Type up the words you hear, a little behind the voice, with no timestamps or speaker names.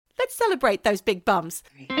Let's celebrate those big bums.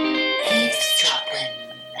 Eavesdropping.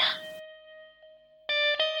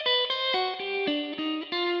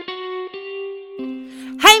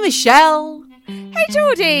 Hey, Michelle. Hey,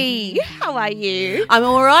 Geordie. How are you? I'm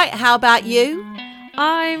all right. How about you?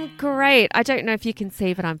 I'm great. I don't know if you can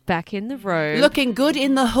see, but I'm back in the robe. Looking good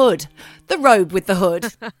in the hood. The robe with the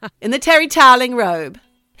hood. In the terry toweling robe.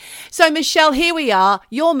 So, Michelle, here we are.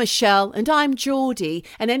 You're Michelle and I'm Geordie.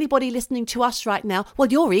 And anybody listening to us right now, well,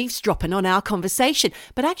 you're eavesdropping on our conversation.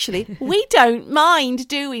 But actually, we don't mind,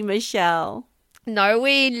 do we, Michelle? No,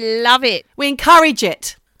 we love it. We encourage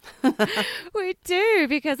it. We do,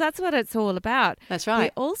 because that's what it's all about. That's right. We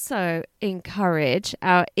also encourage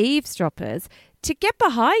our eavesdroppers to get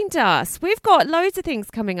behind us. We've got loads of things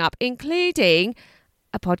coming up, including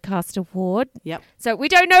a podcast award. Yep. So we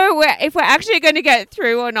don't know if we're actually going to get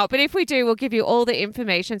through or not, but if we do, we'll give you all the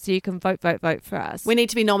information so you can vote for us. We need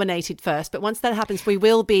to be nominated first, but once that happens, we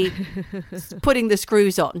will be putting the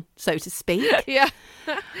screws on, so to speak. Yeah.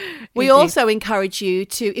 We also encourage you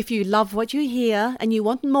to, if you love what you hear and you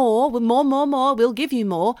want more, we'll give you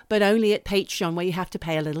more, but only at Patreon, where you have to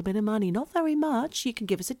pay a little bit of money. Not very much. You can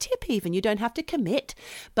give us a tip even. You don't have to commit,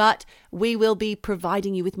 but we will be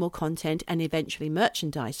providing you with more content and eventually merchandise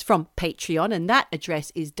from Patreon. And that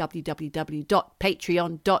address is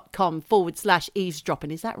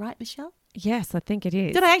www.patreon.com/eavesdropping. Is that right, Michelle? Yes, I think it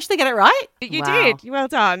is. Did I actually get it right? You Wow. did. Well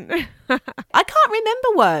done. I can't remember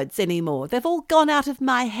words anymore. They've all gone out of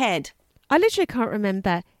my head. I literally can't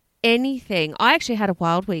remember anything. I actually had a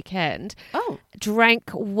wild weekend. Oh, Drank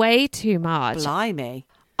way too much. blimey.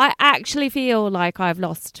 I actually feel like I've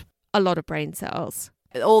lost a lot of brain cells.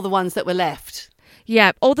 All the ones that were left.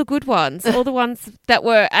 Yeah, all the good ones, all the ones that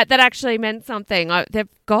were that actually meant something. They've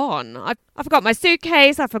gone. I forgot my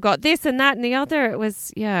suitcase. I forgot this and that and the other. It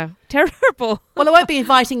was, terrible. Well, I won't be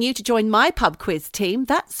inviting you to join my pub quiz team.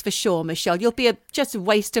 That's for sure, Michelle. You'll be just a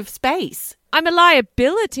waste of space. I'm a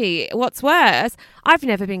liability. What's worse, I've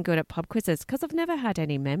never been good at pub quizzes because I've never had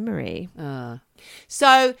any memory.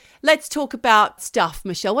 So let's talk about stuff,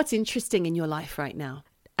 Michelle. What's interesting in your life right now?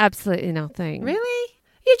 Absolutely nothing. Really?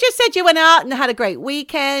 You just said you went out and had a great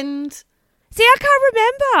weekend. See, I can't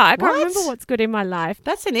remember. I can't What? remember what's good in my life.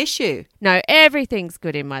 That's an issue. No, everything's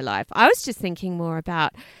good in my life. I was just thinking more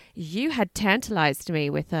about you had tantalized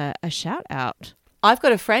me with a shout out. I've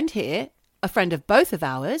got a friend here, a friend of both of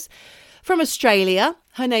ours, from Australia.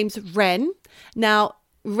 Her name's Ren. Now,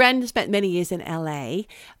 Ren spent many years in LA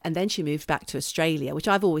and then she moved back to Australia, which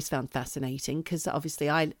I've always found fascinating because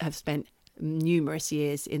obviously I have spent numerous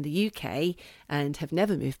years in the UK and have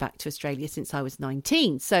never moved back to Australia since I was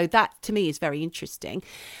 19. So that to me is very interesting.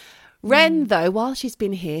 Ren, though, while she's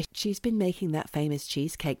been here, she's been making that famous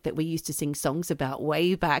cheesecake that we used to sing songs about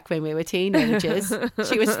way back when we were teenagers.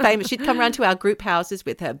 She was famous. She'd come around to our group houses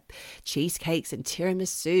with her cheesecakes and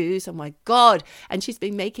tiramisus. Oh, my God. And she's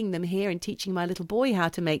been making them here and teaching my little boy how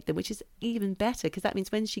to make them, which is even better because that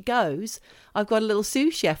means when she goes, I've got a little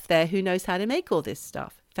sous chef there who knows how to make all this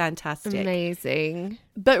stuff. Fantastic. Amazing.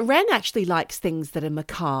 But Ren actually likes things that are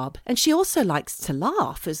macabre and she also likes to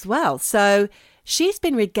laugh as well. So she's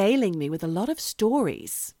been regaling me with a lot of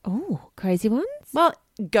stories. Oh, crazy ones? Well,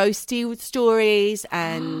 ghosty stories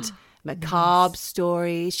and macabre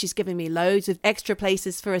stories. She's given me loads of extra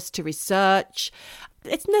places for us to research.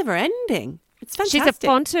 It's never ending. It's fantastic. She's a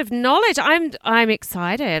font of knowledge. I'm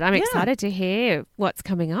excited. I'm excited to hear what's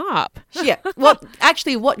coming up. Yeah. Well,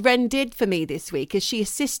 actually, what Ren did for me this week is she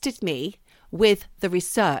assisted me with the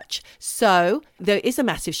research. So there is a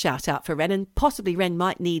massive shout out for Ren, and possibly Ren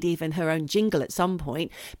might need even her own jingle at some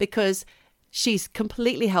point because she's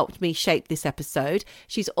completely helped me shape this episode.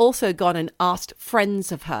 She's also gone and asked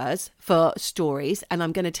friends of hers for stories, and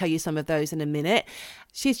I'm going to tell you some of those in a minute.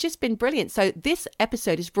 She's just been brilliant. So this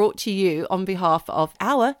episode is brought to you on behalf of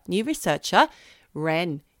our new researcher,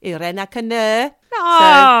 Ren. Irena Kanö.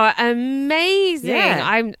 Oh, amazing.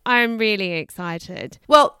 Yeah. I'm really excited.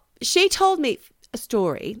 Well, she told me a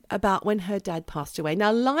story about when her dad passed away.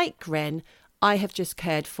 Now, like Ren, I have just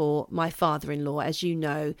cared for my father-in-law, as you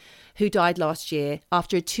know, who died last year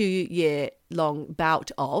after a 2-year-long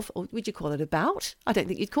bout of, or would you call it a bout? I don't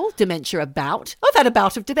think you'd call dementia a bout. I've had a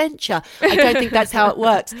bout of dementia. I don't think that's how it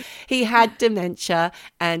works. He had dementia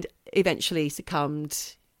and eventually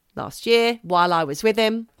succumbed last year while I was with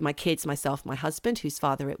him, my kids, myself, my husband, whose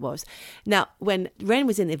father it was. Now, when Ren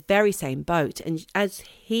was in the very same boat, and as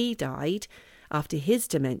he died after his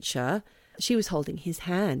dementia, she was holding his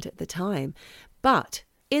hand at the time. But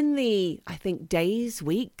in the, I think, days,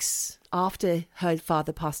 weeks after her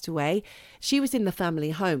father passed away, she was in the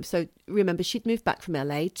family home. So remember, she'd moved back from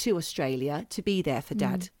LA to Australia to be there for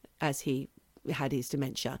Dad as he had his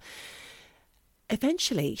dementia.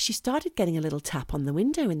 Eventually, she started getting a little tap on the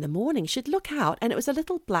window in the morning. She'd look out and it was a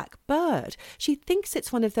little black bird. She thinks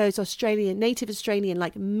it's one of those native Australian,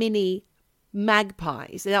 like mini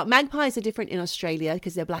magpies. Now, magpies are different in Australia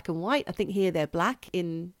because they're black and white. I think here they're black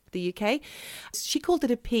in the UK. She called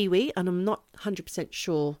it a peewee, and I'm not 100%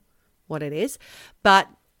 sure what it is. But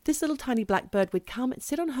this little tiny black bird would come and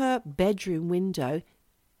sit on her bedroom window,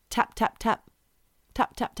 tap, tap, tap,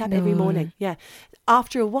 tap, tap, tap every morning. Yeah.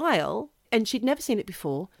 After a while, and she'd never seen it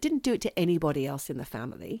before, didn't do it to anybody else in the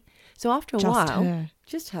family. So after a while,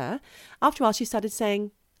 just her, after a while she started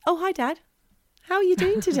saying, "Oh, hi, Dad. How are you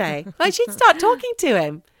doing today?" Like she'd start talking to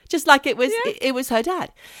him, just like it was her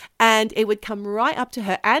dad. And it would come right up to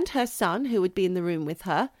her and her son, who would be in the room with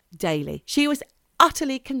her daily. She was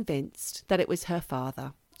utterly convinced that it was her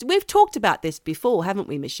father. We've talked about this before, haven't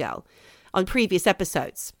we, Michelle, on previous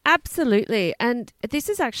episodes? Absolutely. And this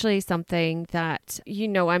is actually something that,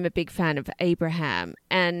 I'm a big fan of Abraham.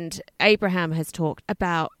 And Abraham has talked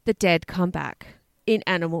about the dead come back in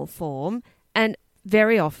animal form and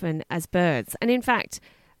very often as birds. And in fact,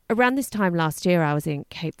 around this time last year, I was in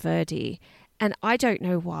Cape Verde. And I don't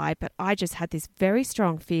know why, but I just had this very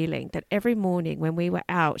strong feeling that every morning when we were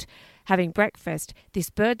out having breakfast,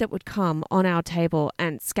 this bird that would come on our table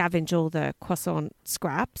and scavenge all the croissant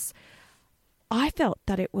scraps, I felt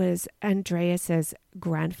that it was Andreas's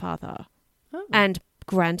grandfather and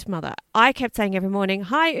grandmother. I kept saying every morning,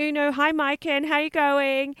 "Hi, Uno. Hi, Maiken. How you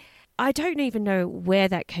going?" I don't even know where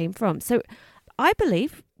that came from. So I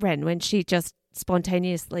believe Ren when she just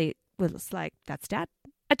spontaneously was like, "That's Dad."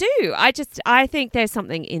 I do. I think there's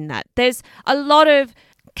something in that. There's a lot of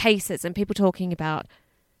cases and people talking about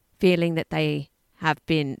feeling that they have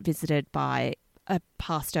been visited by a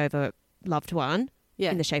passed over loved one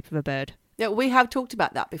in the shape of a bird. Yeah, we have talked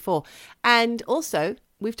about that before. And also,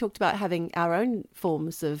 we've talked about having our own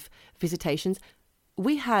forms of visitations.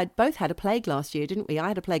 We both had a plague last year, didn't we? I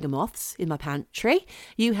had a plague of moths in my pantry.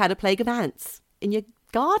 You had a plague of ants in your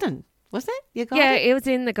garden, was it? Your garden? Yeah, it was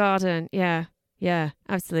in the garden. Yeah,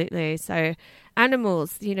 absolutely. So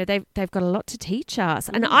animals, they've got a lot to teach us.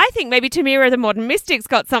 And I think maybe Tamira the Modern Mystic's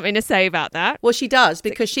got something to say about that. Well, she does,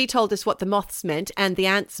 because she told us what the moths meant and the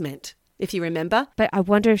ants meant, if you remember. But I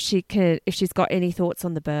wonder if she's got any thoughts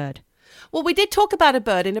on the bird. Well, we did talk about a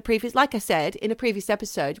bird in a previous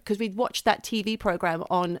episode, because we'd watched that TV program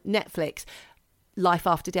on Netflix, Life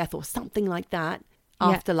After Death or something like that.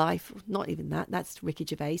 Afterlife, not even that. That's Ricky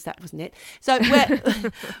Gervais. That wasn't it. So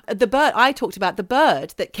the bird, I talked about the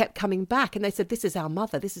bird that kept coming back, and they said, "This is our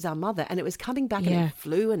mother. This is our mother." And it was coming back and it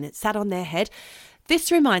flew and it sat on their head.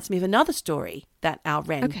 This reminds me of another story that our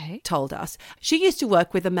Ren told us. She used to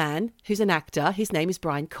work with a man who's an actor. His name is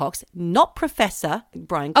Brian Cox, not Professor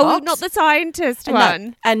Brian Cox. Oh, not the scientist one.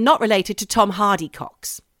 No, and not related to Tom Hardy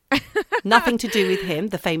Cox. Nothing to do with him,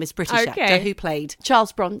 the famous British actor who played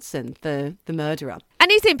Charles Bronson, the murderer.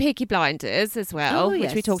 And he's in Peaky Blinders as well,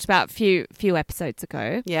 which we talked about a few episodes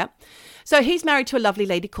ago. Yeah. So he's married to a lovely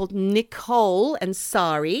lady called Nicole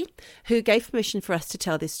Ansari, who gave permission for us to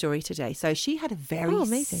tell this story today. So she had a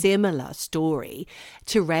very similar story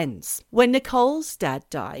to Ren's. When Nicole's dad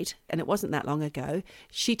died, and it wasn't that long ago,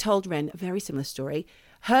 she told Ren a very similar story.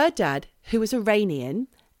 Her dad, who was Iranian,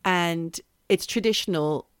 and it's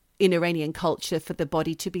traditional in Iranian culture for the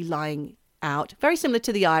body to be lying out, very similar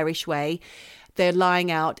to the Irish way. They're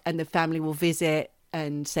lying out and the family will visit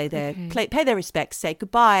and say pay their respects, say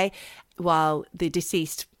goodbye, while the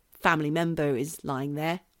deceased family member is lying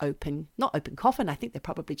there, not open coffin. I think they're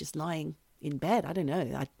probably just lying in bed. I don't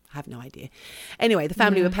know. I have no idea. Anyway, the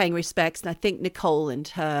family were paying respects, and I think Nicole and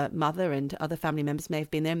her mother and other family members may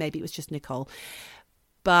have been there. Maybe it was just Nicole.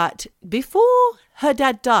 But before her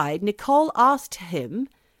dad died, Nicole asked him,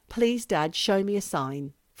 "Please, Dad, show me a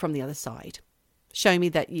sign from the other side. Show me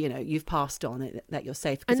that, you've passed on, that you're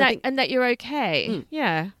safe." And that you're okay.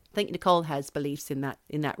 Yeah. I think Nicole has beliefs in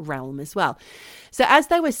that realm as well. So as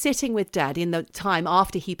they were sitting with Dad in the time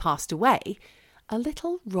after he passed away, a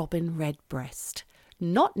little robin redbreast,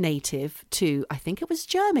 not native to, I think it was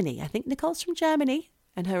Germany. I think Nicole's from Germany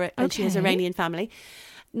and she has Iranian family,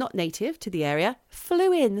 not native to the area,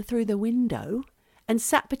 flew in through the window and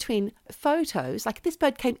sat between photos. Like, this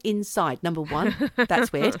bird came inside, number one.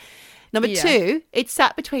 That's weird. Number two, it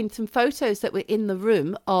sat between some photos that were in the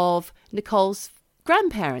room of Nicole's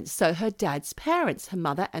grandparents. So her dad's parents, her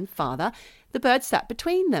mother and father. The bird sat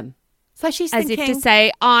between them. So she's thinking, as if to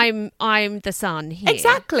say, I'm the son here.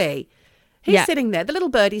 Exactly. He's sitting there. The little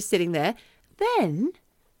birdie's sitting there. Then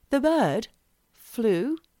the bird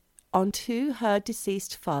flew onto her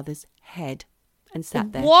deceased father's head and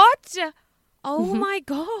sat there. What? Oh my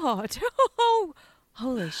God. Oh,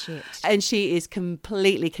 holy shit. And she is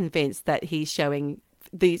completely convinced that he's showing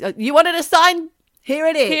these. You wanted a sign? Here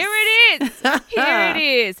it is. Here it is. Here it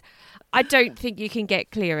is. I don't think you can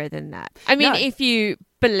get clearer than that. I mean, No. if you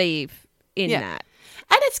believe in that.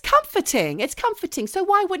 And it's comforting. It's comforting. So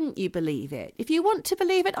why wouldn't you believe it? If you want to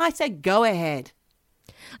believe it, I say go ahead.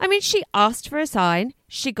 I mean, she asked for a sign.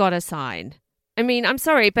 She got a sign. I mean, I'm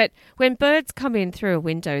sorry, but when birds come in through a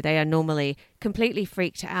window, they are normally completely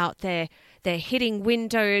freaked out. They're hitting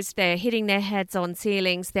windows. They're hitting their heads on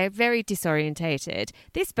ceilings. They're very disorientated.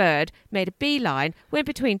 This bird made a beeline, went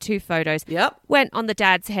between two photos, went on the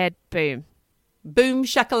dad's head, boom. Boom,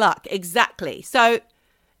 shakalak. Exactly. So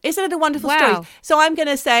isn't it a wonderful Wow. story? So I'm going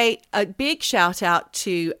to say a big shout out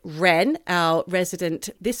to Ren, our resident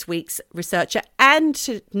this week's researcher, and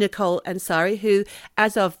to Nicole Ansari, who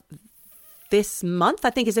as of this month, I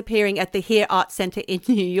think, is appearing at the Here Art Centre in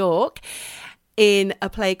New York in a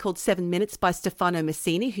play called 7 Minutes by Stefano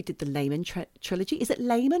Massini, who did the Lehman trilogy. Is it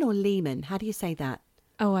Lehman or Lehman? How do you say that?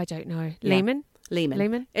 Oh, I don't know. Yeah. Lehman?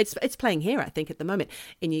 Lehman. It's playing here, I think, at the moment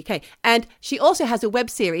in UK. And she also has a web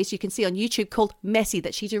series you can see on YouTube called Messy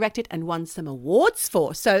that she directed and won some awards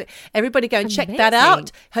for. So everybody go and check that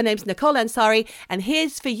out. Her name's Nicole Ansari. And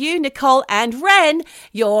here's for you, Nicole and Ren,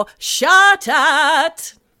 your shout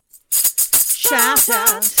out. Shout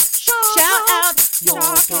out. Shout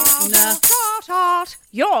out.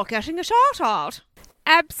 You're getting a shout out.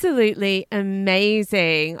 Absolutely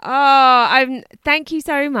amazing. Oh, thank you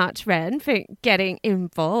so much, Ren, for getting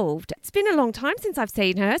involved. It's been a long time since I've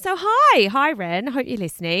seen her. So hi, Ren. Hope you're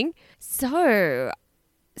listening. So,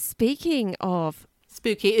 speaking of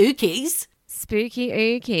spooky ookies,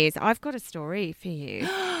 I've got a story for you.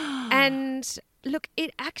 And look,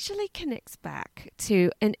 it actually connects back to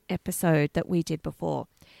an episode that we did before,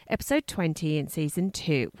 episode 20 in season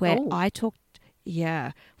 2, where I talked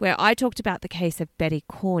about the case of Betty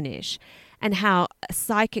Cornish and how a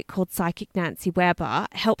psychic called Psychic Nancy Weber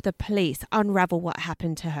helped the police unravel what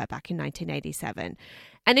happened to her back in 1987.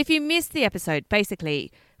 And if you missed the episode,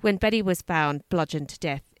 basically, when Betty was found bludgeoned to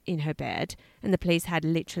death in her bed and the police had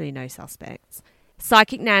literally no suspects,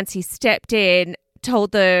 Psychic Nancy stepped in,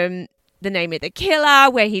 told them the name of the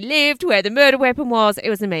killer, where he lived, where the murder weapon was. It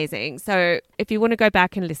was amazing. So if you want to go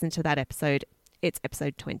back and listen to that episode, it's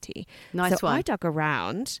episode 20. Nice so one. I dug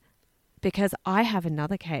around because I have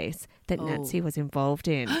another case that Nancy was involved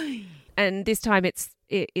in. And this time it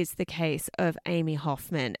is the case of Amy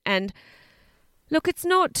Hoffman. And look, it's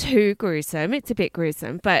not too gruesome. It's a bit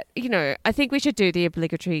gruesome. But, I think we should do the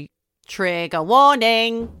obligatory trigger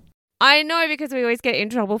warning. I know, because we always get in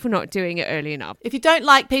trouble for not doing it early enough. If you don't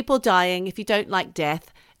like people dying, if you don't like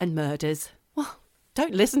death and murders, well,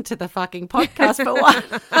 don't listen to the fucking podcast for one.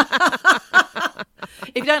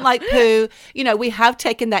 If you don't like poo, we have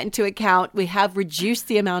taken that into account. We have reduced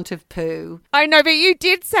the amount of poo. I know, but you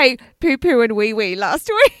did say poo poo and wee wee last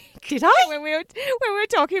week. Did I? when we were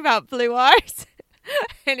talking about blue eyes.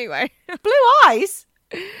 Anyway. Blue eyes?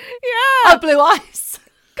 Yeah. Oh, blue eyes.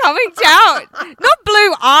 Coming down. Not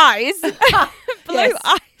blue eyes. Blue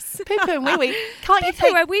eyes. Poo poo and wee wee. Can't you Poo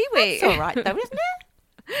take... poo and wee wee. It's all right though, isn't it?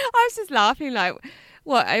 I was just laughing like,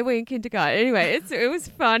 what, are we in kindergarten? Anyway, it was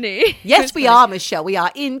funny. Yes, we are, Michelle. We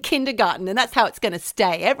are in kindergarten, and that's how it's going to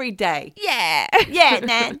stay every day. Yeah. Yeah,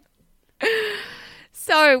 Nan.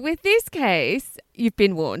 So with this case, you've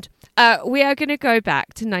been warned. We are going to go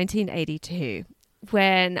back to 1982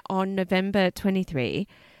 when on November 23,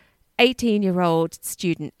 18-year-old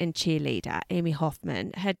student and cheerleader Amy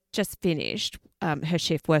Hoffman had just finished her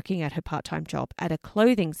shift working at her part-time job at a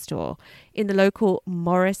clothing store in the local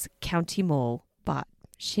Morris County Mall, but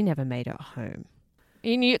she never made it home.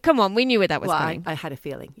 We knew where that was going. I had a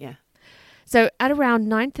feeling, yeah. So at around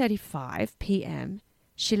 9:35 p.m.,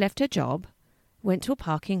 she left her job, went to a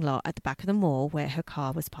parking lot at the back of the mall where her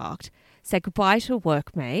car was parked, said goodbye to a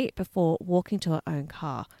workmate before walking to her own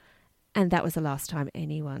car. And that was the last time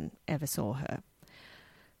anyone ever saw her.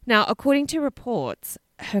 Now, according to reports,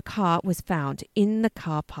 her car was found in the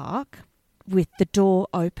car park with the door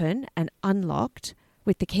open and unlocked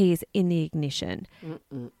with the keys in the ignition.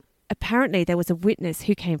 Apparently, there was a witness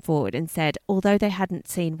who came forward and said, although they hadn't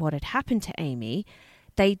seen what had happened to Amy,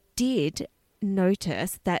 they did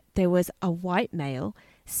notice that there was a white male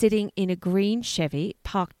sitting in a green Chevy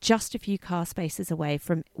parked just a few car spaces away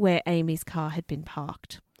from where Amy's car had been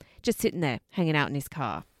parked. Just sitting there, hanging out in his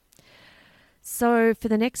car. So for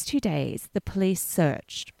the next 2 days, the police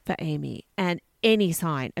searched for Amy and any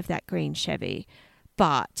sign of that green Chevy,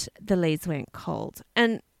 but the leads went cold.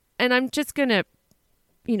 And I'm just going to,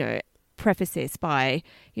 preface this by,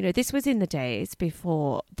 this was in the days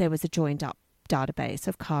before there was a joined up database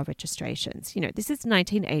of car registrations. You know, this is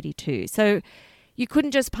 1982. So you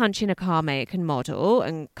couldn't just punch in a car make and model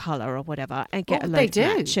and colour or whatever and get a load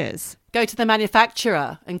of matches. Go to the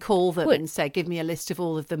manufacturer and call them and say, give me a list of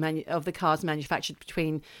all of the cars manufactured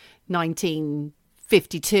between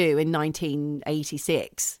 1952 and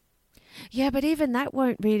 1986. Yeah, but even that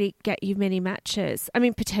won't really get you many matches. I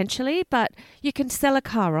mean, potentially, but you can sell a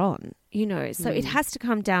car on, you know, so it has to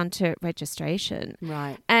come down to registration.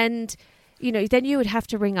 Right. And, you know, then you would have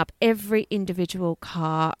to ring up every individual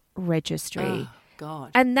car registry. Oh,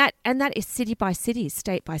 God. And that is city by city,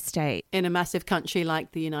 state by state. In a massive country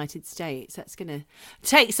like the United States, that's going to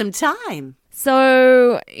take some time.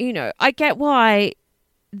 So, you know, I get why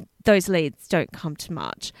those leads don't come to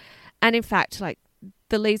much. And in fact, like,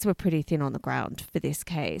 the leads were pretty thin on the ground for this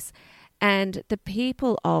case. And the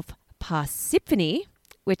people of Parsippany,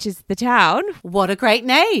 which is the town. What a great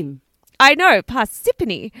name. I know,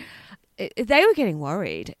 Parsippany. They were getting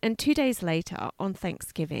worried. And 2 days later, on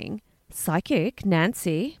Thanksgiving, psychic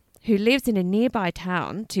Nancy, who lives in a nearby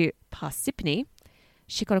town to Parsippany,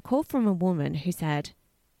 she got a call from a woman who said,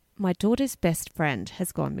 "My daughter's best friend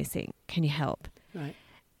has gone missing. Can you help?" Right.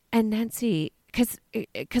 And Nancy,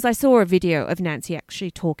 because I saw a video of Nancy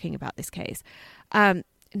actually talking about this case.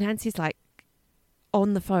 Nancy's like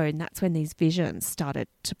on the phone. That's when these visions started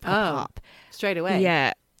to pop up. Straight away.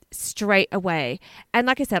 Yeah, straight away. And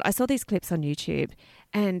like I said, I saw these clips on YouTube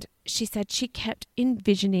and she said she kept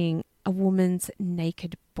envisioning a woman's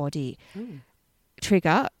naked body,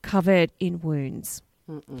 Trigger, covered in wounds.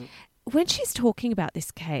 When she's talking about this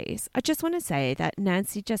case, I just want to say that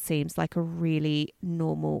Nancy just seems like a really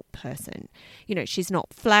normal person. You know, she's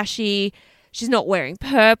not flashy. She's not wearing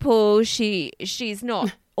purple. She's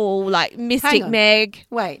not all like Mystic Meg.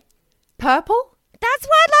 Wait, purple? That's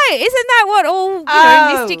what, like, isn't that what all,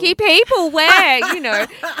 mysticky people wear, you know?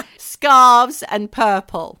 Scarves and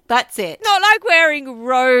purple. That's it. Not like wearing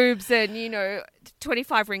robes and,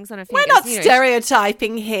 25 rings on a finger. We're not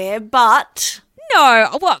stereotyping here, but... No,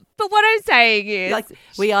 what? But what I'm saying is... Like,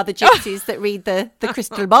 we are the gypsies that read the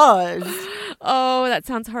crystal balls. Oh, that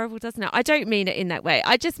sounds horrible, doesn't it? I don't mean it in that way.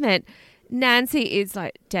 I just meant Nancy is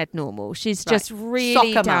like dead normal. She's just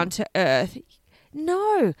really Soccer down mum. to earth.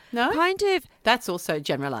 No? Kind of... That's also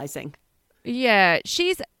generalising. Yeah,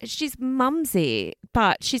 she's mumsy,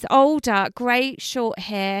 but she's older, grey, short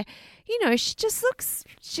hair. You know, she just looks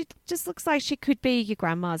like she could be your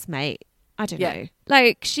grandma's mate. I don't know.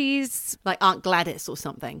 Like, she's... Like Aunt Gladys or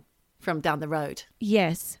something from down the road.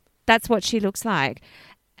 Yes, that's what she looks like.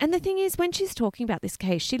 And the thing is, when she's talking about this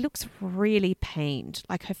case, she looks really pained.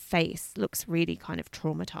 Like, her face looks really kind of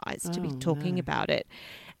traumatized to be talking about it.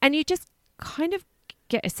 And you just kind of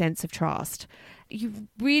get a sense of trust. You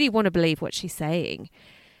really want to believe what she's saying.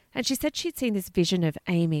 And she said she'd seen this vision of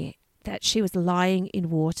Amy, that she was lying in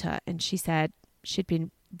water, and she said she'd been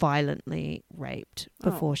violently raped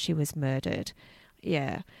before she was murdered.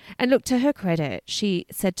 Yeah. And look, to her credit, she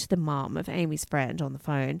said to the mum of Amy's friend on the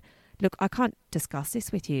phone, "Look, I can't discuss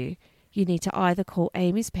this with you. You need to either call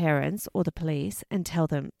Amy's parents or the police and tell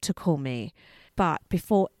them to call me." But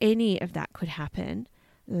before any of that could happen,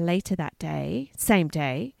 later that day, same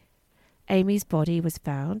day, Amy's body was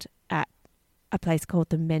found at a place called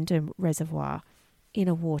the Mendham Reservoir in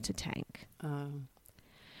a water tank.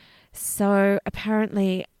 So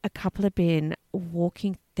apparently a couple had been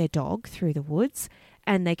walking their dog through the woods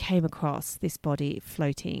and they came across this body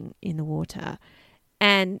floating in the water.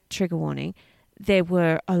 And trigger warning, there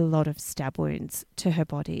were a lot of stab wounds to her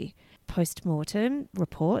body. Post-mortem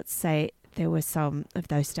reports say there were some of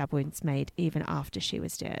those stab wounds made even after she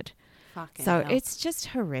was dead. Fucking So hell. it's just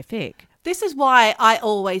horrific. This is why I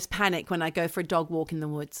always panic when I go for a dog walk in the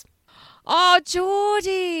woods. Oh,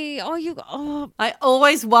 Geordie. I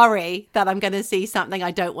always worry that I'm going to see something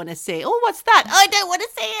I don't want to see. Oh, what's that? I don't want to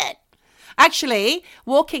see it. Actually,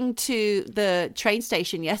 walking to the train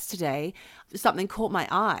station yesterday, something caught my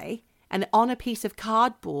eye, and on a piece of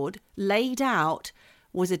cardboard laid out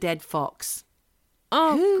was a dead fox.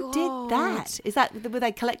 Oh, Who God. did that? Were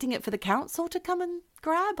they collecting it for the council to come and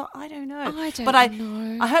grab? I don't know. I don't but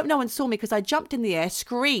know. I hope no one saw me because I jumped in the air,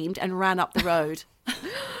 screamed, and ran up the road.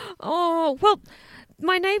 Oh, well,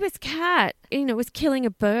 my neighbour's cat, was killing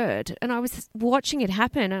a bird and I was watching it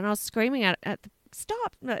happen and I was screaming at the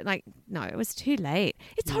stop. Like, no, it was too late.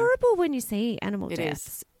 It's horrible when you see animal It deaths.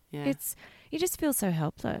 is. Yeah. You just feel so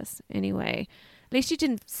helpless anyway. At least you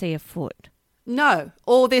didn't see a foot. No,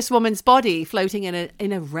 or this woman's body floating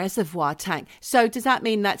in a reservoir tank. So does that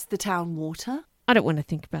mean that's the town water? I don't want to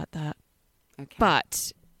think about that. Okay.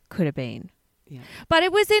 But could have been. Yeah. But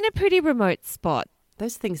it was in a pretty remote spot.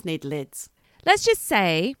 Those things need lids. Let's just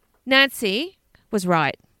say Nancy was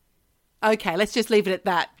right. Okay, let's just leave it at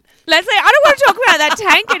that. Let's say, I don't want to talk about that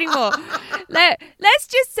tank anymore. Let's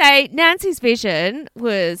just say Nancy's vision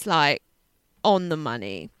was like on the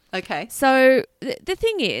money. Okay. So the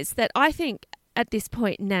thing is that I think at this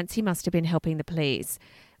point, Nancy must have been helping the police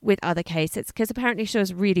with other cases because apparently she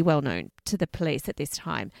was really well known to the police at this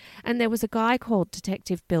time. And there was a guy called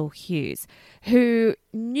Detective Bill Hughes who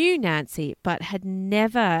knew Nancy but had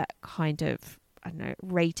never kind of, I don't know,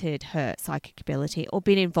 rated her psychic ability or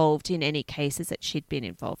been involved in any cases that she'd been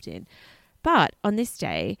involved in. But on this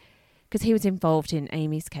day, because he was involved in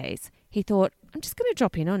Amy's case, he thought, I'm just going to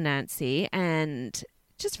drop in on Nancy and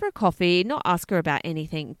just for a coffee, not ask her about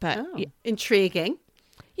anything. But intriguing.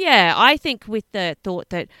 Yeah, I think with the thought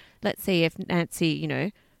that let's see if Nancy, you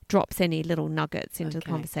know, drops any little nuggets into the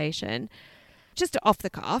conversation, just off the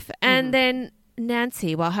cuff. And then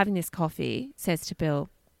Nancy, while having this coffee, says to Bill,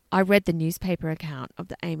 I read the newspaper account of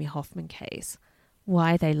the Amy Hoffman case.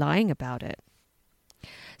 Why are they lying about it?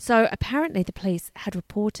 So apparently the police had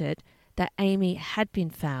reported that Amy had been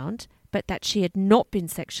found, but that she had not been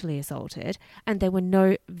sexually assaulted and there were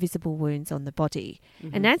no visible wounds on the body.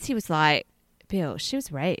 And Nancy was like, Bill, she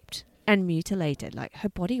was raped and mutilated. Like, her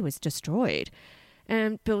body was destroyed.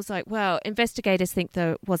 And Bill's like, well, investigators think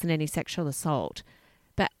there wasn't any sexual assault.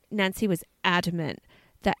 But Nancy was adamant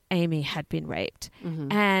that Amy had been raped.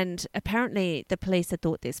 And apparently the police had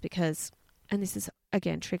thought this because, and this is,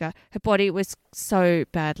 again, trigger, her body was so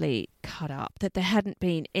badly cut up that there hadn't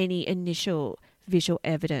been any initial visual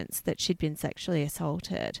evidence that she'd been sexually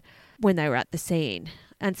assaulted when they were at the scene.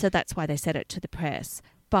 And so that's why they said it to the press.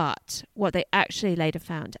 But what they actually later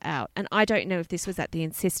found out, and I don't know if this was at the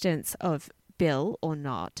insistence of Bill or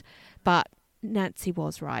not, but Nancy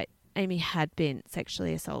was right. Amy had been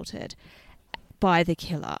sexually assaulted by the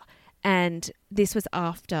killer. And this was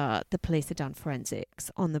after the police had done forensics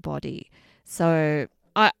on the body. So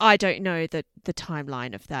I don't know the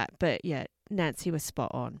timeline of that, but yeah, Nancy was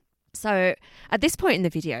spot on. So at this point in the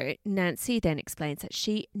video, Nancy then explains that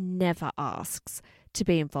she never asks to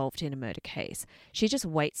be involved in a murder case. She just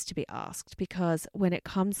waits to be asked because when it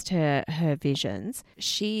comes to her visions,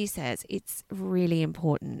 she says it's really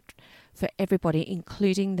important for everybody,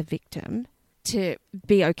 including the victim, to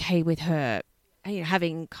be okay with her, you know,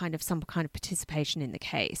 having kind of some kind of participation in the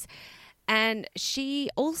case. And she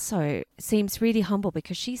also seems really humble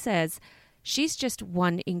because she says she's just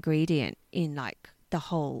one ingredient in like the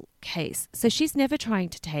whole case. So she's never trying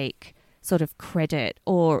to take sort of credit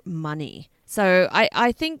or money. So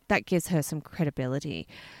I think that gives her some credibility.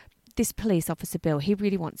 This police officer, Bill, he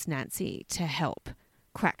really wants Nancy to help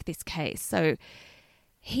crack this case. So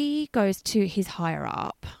he goes to his higher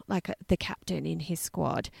up, like the captain in his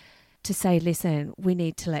squad, to say, listen, we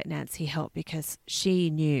need to let Nancy help because she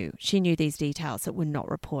knew these details that were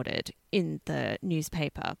not reported in the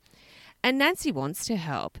newspaper. And Nancy wants to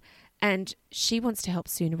help, and she wants to help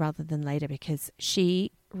sooner rather than later because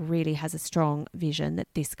she really has a strong vision that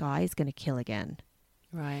this guy is going to kill again.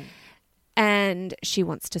 Right. And she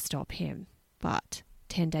wants to stop him. But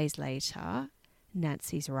 10 days later,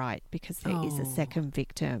 Nancy's right because there is a second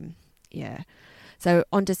victim. Yeah. So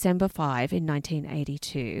on December 5 in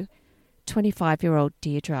 1982, 25-year-old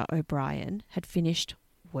Deirdre O'Brien had finished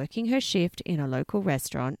working her shift in a local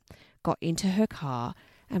restaurant, got into her car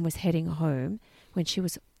and was heading home when she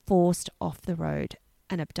was forced off the road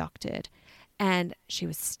and abducted. And she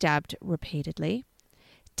was stabbed repeatedly,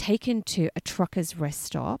 taken to a trucker's rest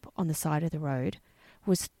stop on the side of the road,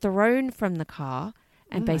 was thrown from the car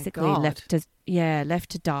and basically left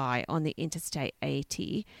to die on the Interstate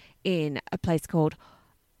 80 in a place called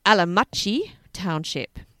Allamachi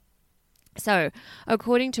Township. So,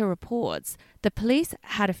 according to reports, the police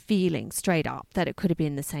had a feeling straight up that it could have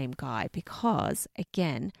been the same guy because,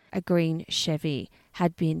 again, a green Chevy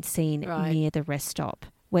had been seen near the rest stop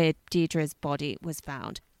where Deirdre's body was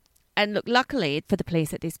found. And look, luckily for the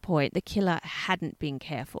police at this point, the killer hadn't been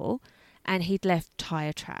careful and he'd left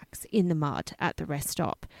tyre tracks in the mud at the rest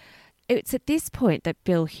stop. It's at this point that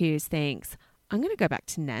Bill Hughes thinks, I'm going to go back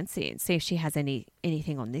to Nancy and see if she has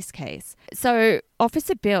anything on this case. So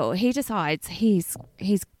Officer Bill, he decides he's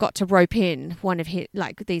got to rope in one of his,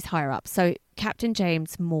 like, these higher ups. So Captain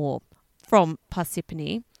James Moore from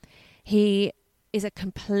Parsippany, he is a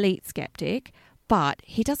complete skeptic, but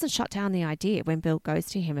he doesn't shut down the idea when Bill goes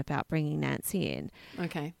to him about bringing Nancy in.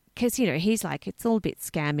 Okay. Because, you know, he's like, it's all a bit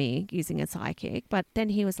scammy using a psychic. But then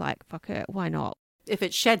he was like, fuck it, why not? If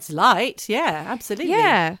it sheds light, yeah, absolutely.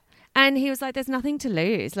 Yeah. And he was like, there's nothing to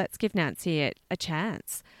lose. Let's give Nancy a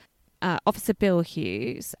chance. Officer Bill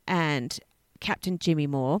Hughes and Captain Jimmy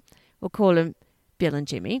Moore, we'll call him Bill and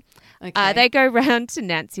Jimmy. Okay. They go round to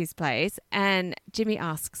Nancy's place, and Jimmy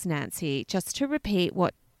asks Nancy just to repeat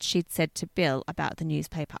what she'd said to Bill about the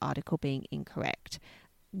newspaper article being incorrect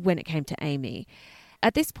when it came to Amy.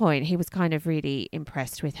 At this point, he was kind of really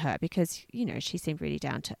impressed with her because, you know, she seemed really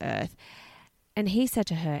down to earth. And he said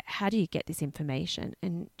to her, how do you get this information?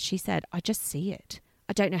 And she said, I just see it.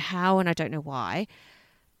 I don't know how and I don't know why,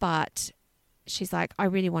 but she's like, I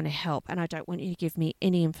really want to help and I don't want you to give me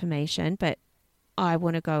any information, but I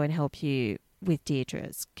want to go and help you with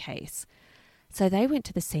Deirdre's case. So they went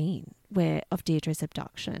to the scene of Deirdre's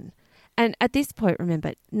abduction. And at this point,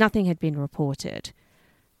 remember, nothing had been reported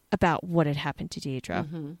about what had happened to Deirdre.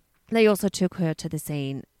 Mm-hmm. They also took her to the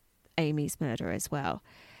scene, Amy's murder as well.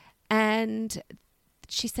 And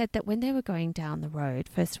she said that when they were going down the road,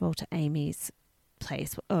 first of all, to Amy's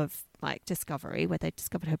place of like discovery, where they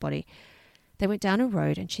discovered her body, they went down a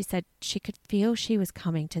road and she said she could feel she was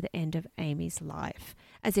coming to the end of Amy's life,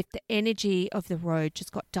 as if the energy of the road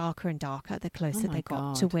just got darker and darker the closer they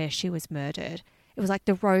got to where she was murdered. It was like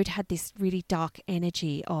the road had this really dark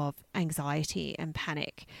energy of anxiety and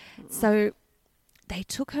panic. So they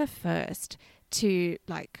took her first to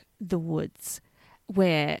like the woods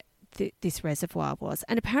where this reservoir was.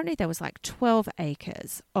 And apparently there was like 12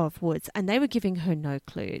 acres of woods and they were giving her no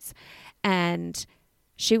clues. And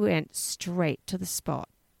she went straight to the spot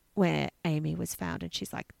where Amy was found. And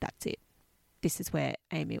she's like, that's it. This is where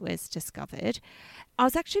Amy was discovered. I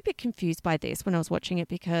was actually a bit confused by this when I was watching it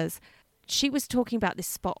because she was talking about this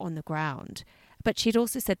spot on the ground, but she'd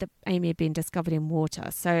also said that Amy had been discovered in water.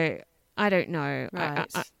 So I don't know. Right.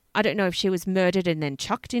 I don't know if she was murdered and then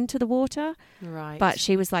chucked into the water. Right. But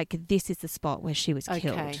she was like, this is the spot where she was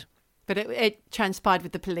killed. But it transpired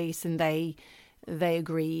with the police and they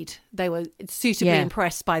agreed. They were suitably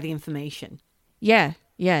impressed by the information. Yeah,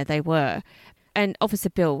 they were. And Officer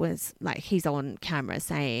Bill was like, he's on camera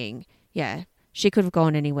saying, yeah, she could have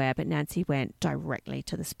gone anywhere, but Nancy went directly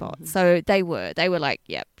to the spot. Mm-hmm. So they were like,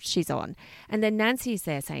 yep, she's on. And then Nancy's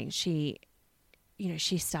there saying she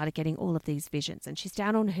started getting all of these visions and she's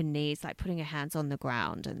down on her knees, like putting her hands on the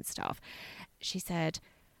ground and stuff. She said,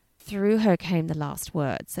 through her came the last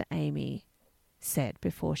words that Amy said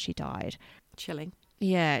before she died. Chilling.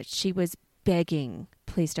 Yeah, she was begging,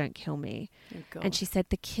 please don't kill me. Oh, God. And she said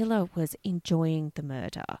the killer was enjoying the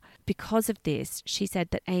murder. Because of this, she said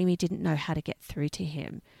that Amy didn't know how to get through to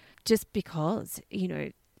him just because, you know,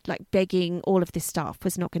 like begging all of this stuff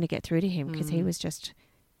was not going to get through to him because he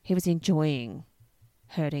was enjoying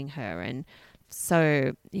hurting her. And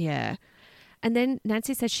so, yeah. And then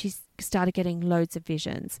Nancy said she started getting loads of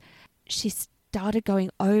visions. She started going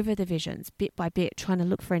over the visions bit by bit, trying to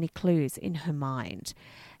look for any clues in her mind.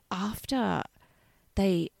 After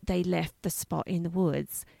they left the spot in the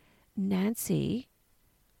woods, Nancy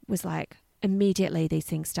was like, immediately these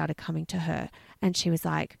things started coming to her. And she was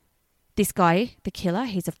like, this guy, the killer,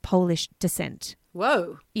 he's of Polish descent.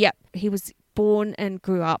 Whoa. Yep. He was born and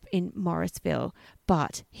grew up in Morrisville,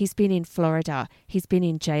 but he's been in Florida. He's been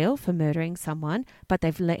in jail for murdering someone, but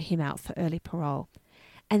they've let him out for early parole.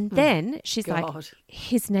 And then she's like,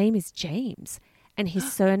 his name is James and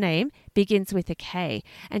his surname begins with a K.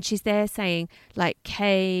 And she's there saying like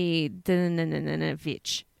K-Vich.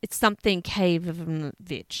 It's something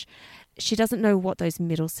K-Vich. She doesn't know what those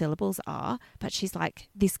middle syllables are, but she's like,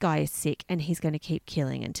 this guy is sick and he's going to keep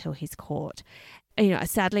killing until he's caught. And, you know,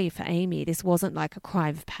 sadly for Amy, this wasn't like a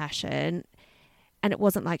crime of passion and it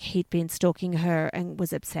wasn't like he'd been stalking her and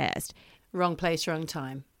was obsessed. Wrong place, wrong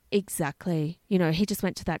time. Exactly. You know, he just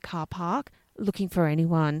went to that car park looking for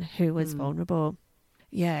anyone who was vulnerable.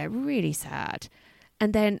 Yeah, really sad.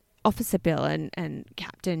 And then Officer Bill and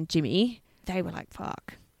Captain Jimmy, they were like,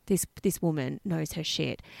 fuck, this woman knows her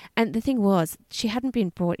shit. And the thing was, she hadn't been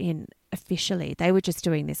brought in officially. They were just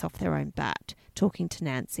doing this off their own bat, talking to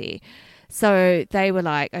Nancy. So they were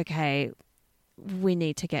like, okay, we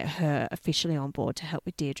need to get her officially on board to help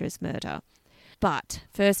with Deirdre's murder. But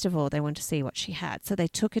first of all, they wanted to see what she had. So they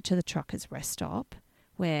took her to the truckers' rest stop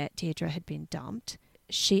where Deirdre had been dumped.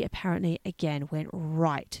 She apparently, again, went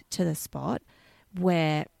right to the spot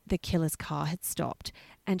where the killer's car had stopped.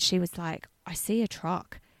 And she was like, I see a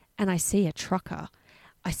truck and I see a trucker.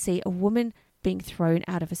 I see a woman being thrown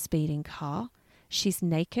out of a speeding car. She's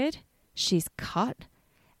naked, she's cut,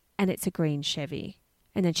 and it's a green Chevy.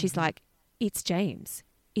 And then she's like, it's James.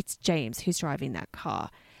 It's James who's driving that car.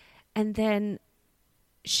 And then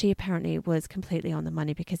she apparently was completely on the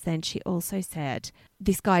money because then she also said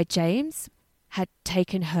this guy James had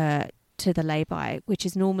taken her to the lay-by, which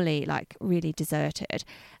is normally like really deserted.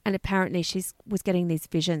 And apparently she was getting these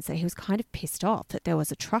visions that he was kind of pissed off that there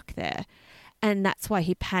was a truck there. And that's why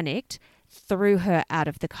he panicked, threw her out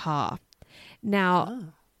of the car.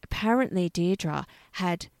 Now, apparently Deirdre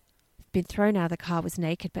had been thrown out of the car, was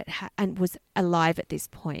naked, and was alive at this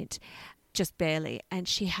point, just barely. And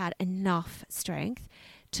she had enough strength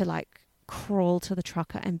to like crawl to the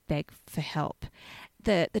trucker and beg for help.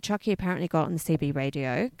 The truckie apparently got on the CB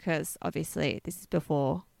radio because obviously this is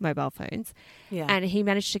before mobile phones. Yeah. And he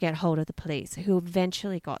managed to get hold of the police, who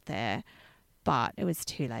eventually got there, but it was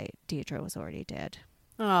too late. Deirdre was already dead.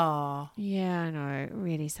 Oh. Yeah, I know.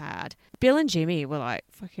 Really sad. Bill and Jimmy were like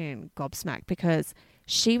fucking gobsmacked because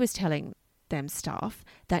she was telling them stuff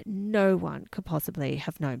that no one could possibly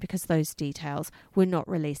have known because those details were not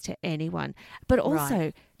released to anyone. But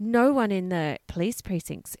also, no one in the police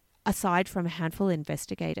precincts, aside from a handful of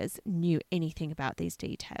investigators, knew anything about these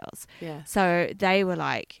details. Yeah. So they were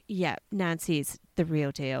like, yeah, Nancy's the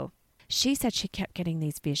real deal. She said she kept getting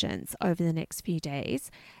these visions over the next few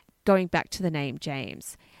days, going back to the name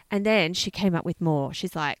James. And then she came up with more.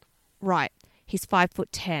 She's like, right, he's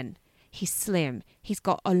 5'10". He's slim. He's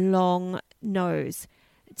got a long nose.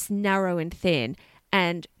 It's narrow and thin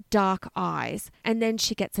and dark eyes. And then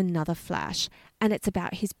she gets another flash and it's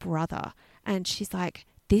about his brother. And she's like,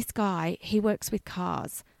 this guy, he works with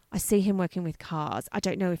cars. I see him working with cars. I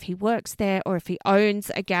don't know if he works there or if he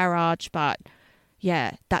owns a garage, but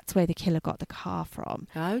yeah, that's where the killer got the car from.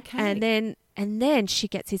 Okay. And then she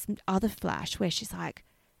gets his other flash where she's like,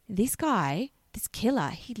 this guy, this killer,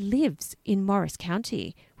 he lives in Morris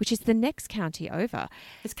County, which is the next county over.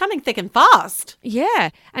 It's coming thick and fast.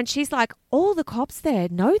 Yeah. And she's like, all the cops there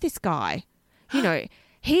know this guy. You know,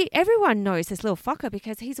 everyone knows this little fucker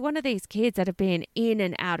because he's one of these kids that have been in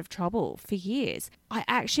and out of trouble for years. I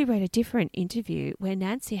actually read a different interview where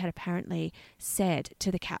Nancy had apparently said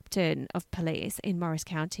to the captain of police in Morris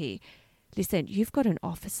County, listen, you've got an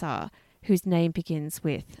officer whose name begins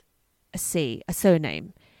with a C, a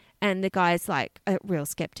surname. And the guy's like a real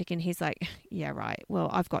skeptic and he's like, yeah, right.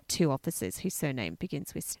 Well, I've got two officers whose surname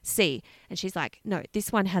begins with C. And she's like, no,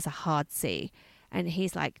 this one has a hard C. And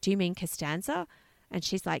he's like, do you mean Costanza? And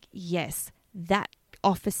she's like, yes, that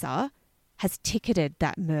officer has ticketed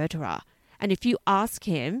that murderer. And if you ask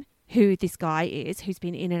him who this guy is, who's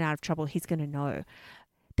been in and out of trouble, he's going to know.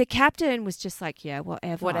 The captain was just like, yeah,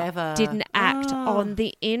 whatever. Didn't act on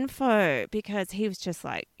the info because he was just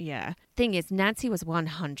like, yeah. Thing is, Nancy was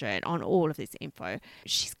 100 on all of this info.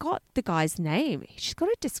 She's got the guy's name. She's got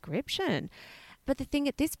a description. But the thing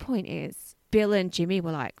at this point is, Bill and Jimmy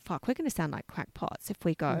were like, fuck, we're going to sound like crackpots if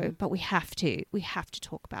we go, but we have to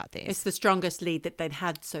talk about this. It's the strongest lead that they'd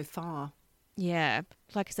had so far. Yeah.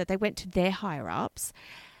 Like I said, they went to their higher ups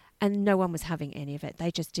and no one was having any of it.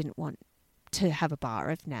 They just didn't want to have a bar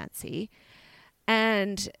of Nancy.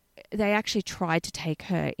 And they actually tried to take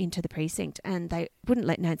her into the precinct and they wouldn't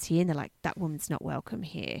let Nancy in. They're like, that woman's not welcome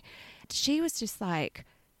here. She was just like,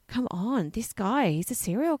 come on, this guy, he's a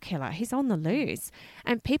serial killer. He's on the loose.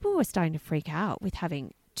 And people were starting to freak out with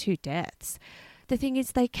having 2 deaths. The thing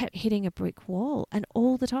is, they kept hitting a brick wall. And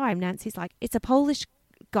all the time, Nancy's like, it's a Polish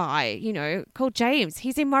guy, you know, called James.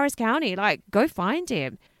 He's in Morris County. Like, go find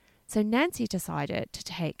him. So Nancy decided to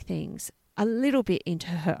take things a little bit into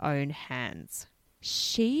her own hands.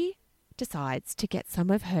 She decides to get some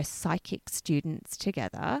of her psychic students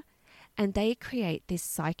together and they create this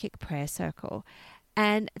psychic prayer circle.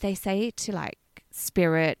 And they say to like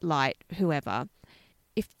spirit, light, whoever,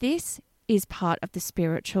 if this is part of the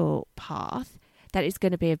spiritual path that is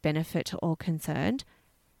going to be of benefit to all concerned,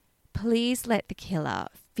 please let the killer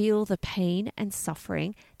feel the pain and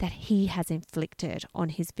suffering that he has inflicted on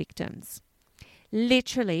his victims.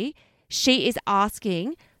 Literally, she is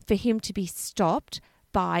asking for him to be stopped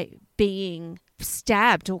by being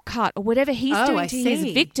stabbed or cut or whatever he's doing to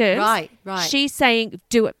his victims. Right. She's saying,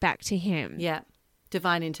 do it back to him. Yeah.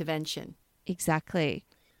 Divine intervention. Exactly.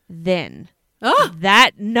 Then,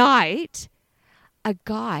 that night, a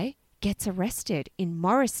guy gets arrested in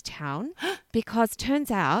Morristown because turns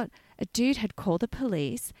out a dude had called the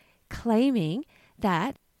police claiming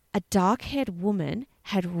that a dark-haired woman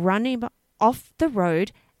had run him off the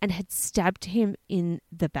road and had stabbed him in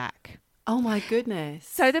the back. Oh, my goodness.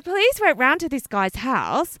 So the police went round to this guy's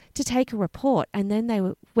house to take a report. And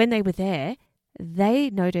then when they were there, they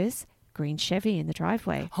noticed green Chevy in the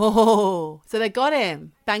driveway. Oh, so they got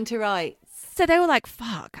him. Bang to rights. So they were like,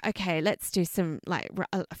 fuck, okay, let's do some, like,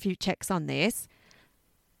 a few checks on this.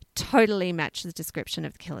 Totally matched the description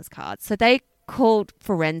of the killer's card. So they called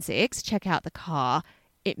forensics, check out the car.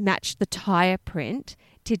 It matched the tire print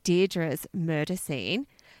to Deirdre's murder scene.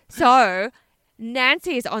 So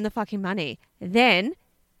Nancy is on the fucking money. Then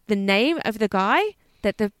the name of the guy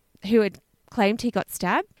who had claimed he got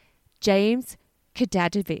stabbed, James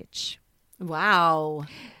Kadadovich. Wow.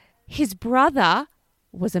 His brother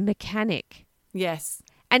was a mechanic. Yes.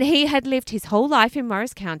 And he had lived his whole life in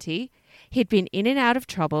Morris County. He'd been in and out of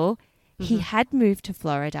trouble. He had moved to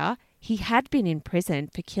Florida. He had been in prison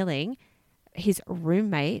for killing his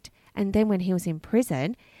roommate. And then when he was in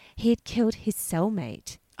prison, he had killed his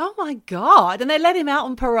cellmate. Oh, my God. And they let him out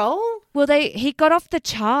on parole? Well, he got off the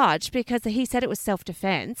charge because he said it was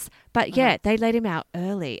self-defense. But yeah, they let him out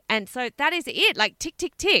early. And so that is it. Like, tick,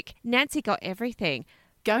 tick, tick. Nancy got everything.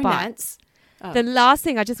 Go, But Nance. Oh. the last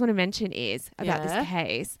thing I just want to mention is about Yeah. this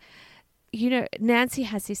case. You know, Nancy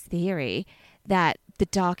has this theory that the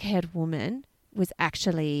dark-haired woman was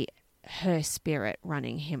actually her spirit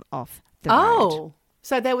running him off the road. Oh,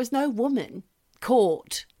 so there was no woman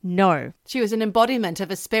caught. No. She was an embodiment of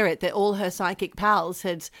a spirit that all her psychic pals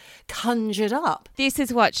had conjured up. This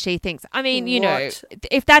is what she thinks. I mean, you know, What?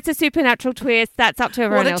 if that's a supernatural twist, that's up to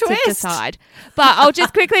everyone What a else to twist. decide. But I'll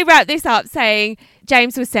just quickly wrap this up saying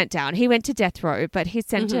James was sent down. He went to death row, but his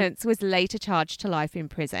sentence was later charged to life in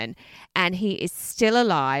prison. And he is still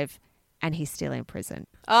alive and he's still in prison.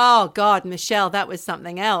 Oh, God, Michelle, that was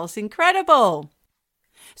something else. Incredible.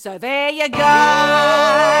 So there you go.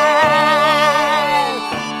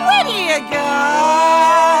 Where do you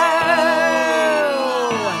go?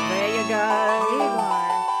 There you go.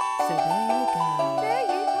 So there you go. There you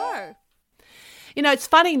go. You know, it's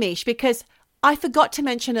funny, Mish, because I forgot to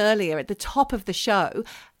mention earlier at the top of the show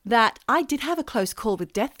that I did have a close call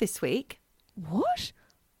with death this week. What?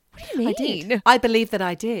 What do you mean? I did. I believe that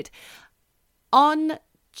I did. On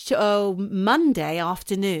Monday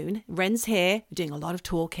afternoon, Ren's here, doing a lot of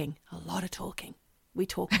talking. We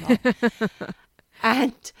talk a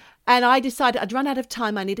lot. And I decided I'd run out of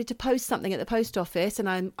time. I needed to post something at the post office,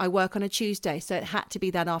 and I work on a Tuesday, so it had to be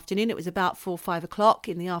that afternoon. It was about 4 or 5 o'clock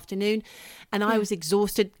in the afternoon, and I was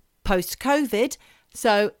exhausted post-COVID.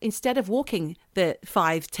 So instead of walking the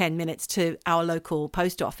 5-10 minutes to our local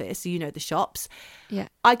post office, you know, the shops, Yeah.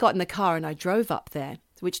 I got in the car and I drove up there,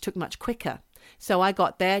 which took much quicker. So I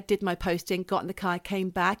got there, did my posting, got in the car, came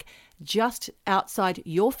back just outside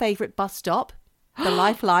your favourite bus stop, the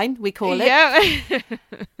Lifeline, we call it, Yeah.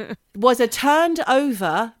 was a turned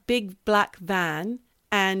over big black van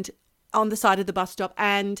and on the side of the bus stop,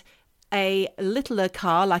 and a littler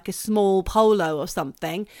car, like a small Polo or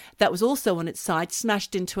something, that was also on its side,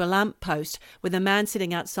 smashed into a lamppost with a man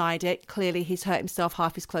sitting outside it. Clearly he's hurt himself,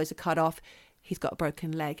 half his clothes are cut off. He's got a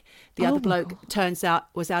broken leg. The other bloke, turns out,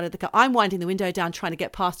 was out of the car. I'm winding the window down, trying to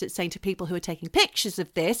get past it, saying to people who are taking pictures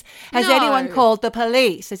of this, has No. anyone called the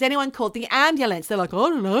police? Has anyone called the ambulance? They're like, I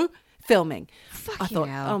don't know. Filming. I thought,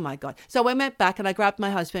 hell. oh my God. So I went back and I grabbed my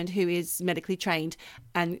husband, who is medically trained,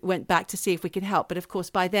 and went back to see if we could help. But of course,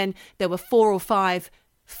 by then there were 4 or 5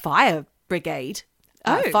 fire brigade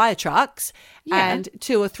fire trucks and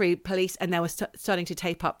 2 or 3 police, and they were starting to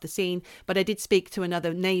tape up the scene. But I did speak to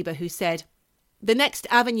another neighbour who said, the next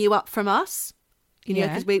avenue up from us, you know,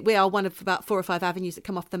 because we are one of about 4 or 5 avenues that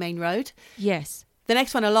come off the main road. Yes. The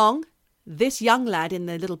next one along, this young lad in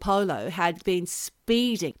the little Polo had been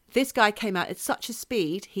speeding. This guy came out at such a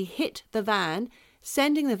speed, he hit the van,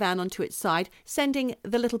 sending the van onto its side, sending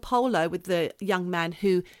the little Polo with the young man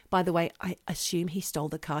who, by the way, I assume he stole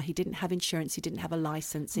the car. He didn't have insurance. He didn't have a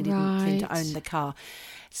license. He didn't seem to Right. own the car.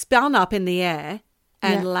 Spun up in the air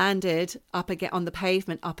and landed up again on the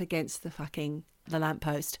pavement up against the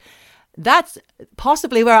lamppost. That's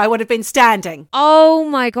possibly where I would have been standing. Oh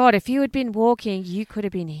my God. If you had been walking, you could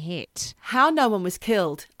have been hit. How no one was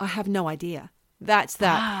killed, I have no idea. That's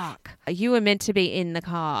that. Fuck. You were meant to be in the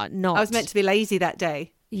car, not. I was meant to be lazy that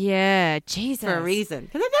day Yeah, Jesus. for a reason.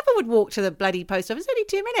 Because I never would walk to the bloody post office. Only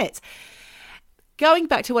 2 minutes. Going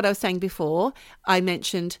back to what I was saying before, I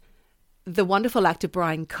mentioned the wonderful actor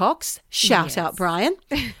Brian Cox. Shout out, Brian.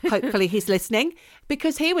 Hopefully he's listening,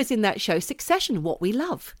 because he was in that show Succession, What We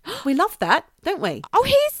Love. We love that, don't we? Oh,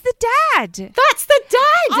 he's the dad. That's the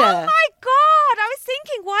dad. Oh my God. I was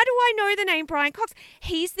thinking, why do I know the name Brian Cox?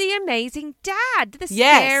 He's the amazing dad, the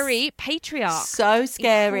Yes. scary patriarch. So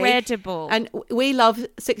scary. Incredible. And we love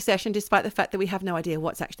Succession despite the fact that we have no idea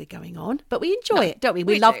what's actually going on. But we enjoy it, don't we?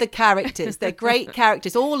 We love do. the characters. They're great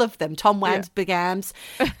characters, all of them. Tom Wams, Begams.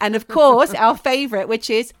 And of course, our favourite, which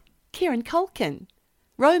is Kieran Culkin,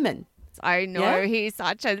 Roman. I know. Yeah? He's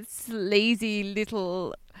such a sleazy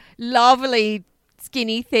little, lovely,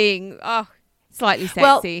 skinny thing. Oh, slightly sexy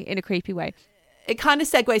Well- in a creepy way. It kind of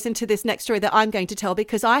segues into this next story that I'm going to tell,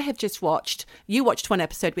 because I have just you watched one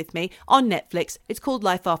episode with me on Netflix. It's called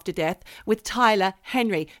Life After Death, with Tyler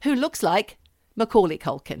Henry, who looks like Macaulay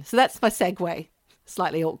Culkin. So that's my segue.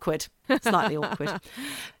 Slightly awkward.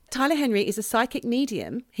 Tyler Henry is a psychic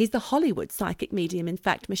medium. He's the Hollywood psychic medium. In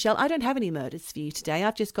fact, Michelle, I don't have any murders for you today.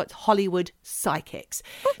 I've just got Hollywood psychics.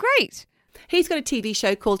 Oh, great. He's got a TV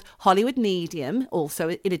show called Hollywood Medium, also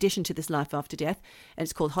in addition to this Life After Death. And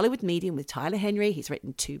it's called Hollywood Medium with Tyler Henry. He's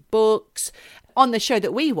written 2 books. On the show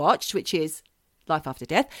that we watched, which is Life After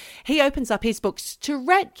Death, he opens up his books to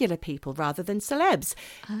regular people rather than celebs.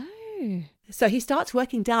 Oh. So he starts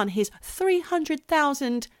working down his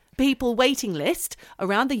 300,000 people waiting list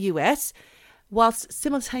around the US whilst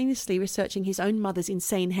simultaneously researching his own mother's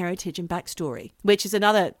insane heritage and backstory, which is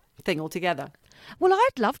another thing altogether. Well,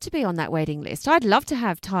 I'd love to be on that waiting list. I'd love to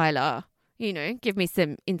have Tyler, give me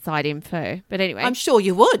some inside info. But anyway. I'm sure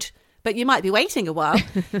you would, but you might be waiting a while.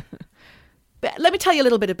 But let me tell you a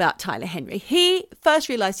little bit about Tyler Henry. He first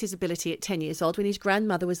realised his ability at 10 years old when his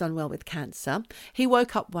grandmother was unwell with cancer. He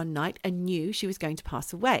woke up one night and knew she was going to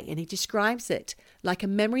pass away. And he describes it like a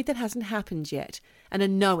memory that hasn't happened yet and a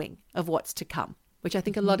knowing of what's to come, which I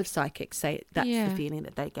think a lot of psychics say that's the feeling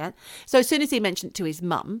that they get. So as soon as he mentioned it to his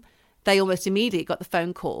mum, they almost immediately got the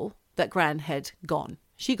phone call that Gran had gone.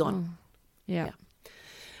 She gone. Yeah.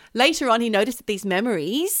 Later on, he noticed that these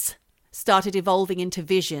memories started evolving into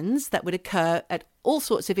visions that would occur at all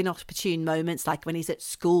sorts of inopportune moments, like when he's at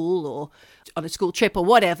school or on a school trip or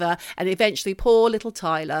whatever. And eventually poor little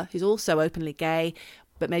Tyler, who's also openly gay,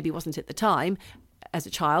 but maybe wasn't at the time as a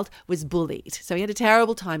child, was bullied. So he had a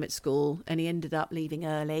terrible time at school and he ended up leaving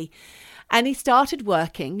early. And he started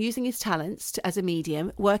working, using his talents as a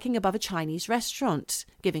medium, working above a Chinese restaurant,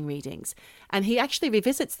 giving readings. And he actually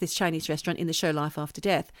revisits this Chinese restaurant in the show Life After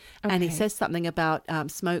Death. Okay. And he says something about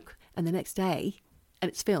smoke. And the next day, and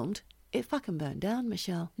it's filmed, it fucking burned down,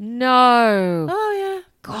 Michelle. No. Oh, yeah.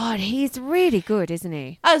 God, he's really good, isn't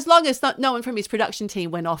he? As long as no one from his production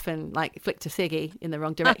team went off and flicked a ciggy in the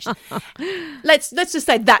wrong direction. Let's just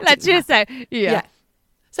say that. Let's just say, yeah.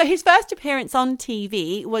 So his first appearance on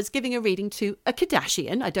TV was giving a reading to a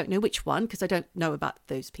Kardashian. I don't know which one because I don't know about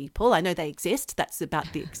those people. I know they exist. That's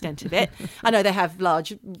about the extent of it. I know they have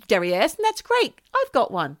large derrieres, and that's great. I've got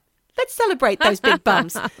one. Let's celebrate those big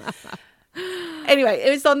bums. Anyway, it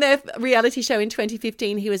was on their reality show in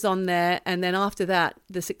 2015. He was on there. And then after that,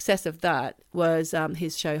 the success of that was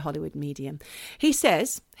his show, Hollywood Medium. He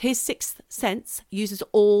says his sixth sense uses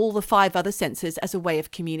all the 5 other senses as a way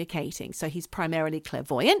of communicating. So he's primarily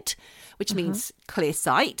clairvoyant, which means clear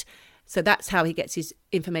sight. So that's how he gets his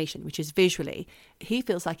information, which is visually. He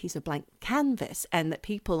feels like he's a blank canvas and that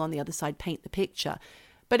people on the other side paint the picture.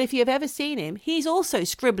 But if you've ever seen him, he's also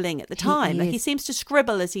scribbling at the time. He seems to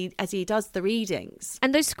scribble as he does the readings.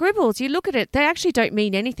 And those scribbles, you look at it, they actually don't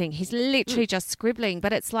mean anything. He's literally just scribbling,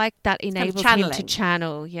 but it's like that enables him to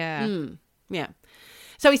channel. Yeah. Yeah.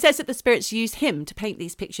 So he says that the spirits use him to paint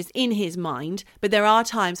these pictures in his mind, but there are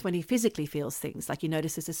times when he physically feels things, like he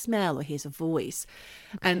notices a smell or hears a voice.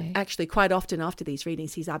 Okay. And actually quite often after these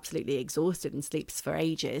readings, he's absolutely exhausted and sleeps for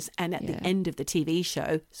ages. And at the end of the TV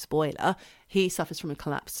show, spoiler, he suffers from a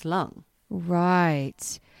collapsed lung.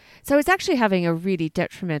 Right. So it's actually having a really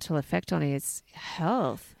detrimental effect on his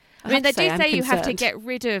health. I mean, they do say you have to get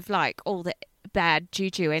rid of all the bad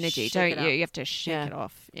juju energy, don't you? You have to shake it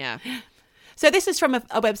off. Yeah. So this is from a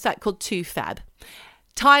website called 2Fab.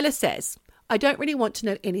 Tyler says, I don't really want to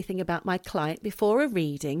know anything about my client before a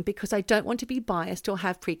reading because I don't want to be biased or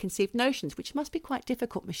have preconceived notions, which must be quite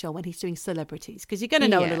difficult, Michelle, when he's doing celebrities, because you're going to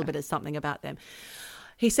know a little bit of something about them.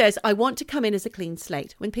 He says, I want to come in as a clean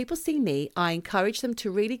slate. When people see me, I encourage them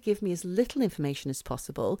to really give me as little information as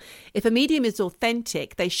possible. If a medium is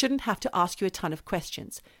authentic, they shouldn't have to ask you a ton of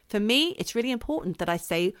questions. For me, it's really important that I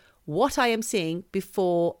say what I am seeing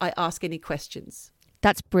before I ask any questions.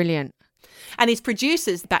 That's brilliant. And his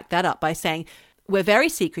producers back that up by saying, we're very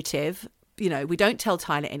secretive. We don't tell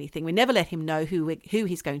Tyler anything. We never let him know who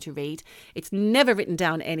he's going to read. It's never written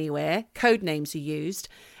down anywhere. Code names are used.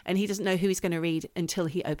 And he doesn't know who he's going to read until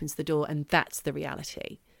he opens the door. And that's the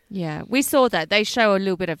reality. Yeah, we saw that. They show a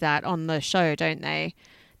little bit of that on the show, don't they?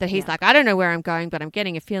 That he's like, I don't know where I'm going, but I'm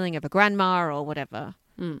getting a feeling of a grandma or whatever.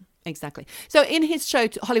 Exactly. So in his show,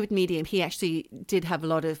 Hollywood Medium, he actually did have a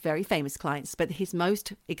lot of very famous clients, but his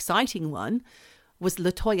most exciting one was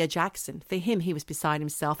LaToya Jackson. For him, he was beside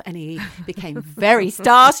himself and he became very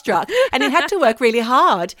starstruck and he had to work really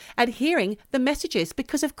hard at hearing the messages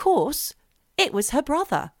because, of course, it was her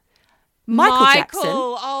brother, Michael Jackson.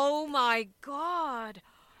 Oh, my God.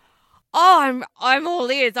 Oh, I'm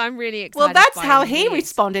all ears. I'm really excited. Well, that's how he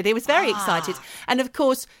responded. He was very excited. And, of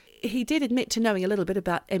course, he did admit to knowing a little bit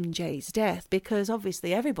about MJ's death because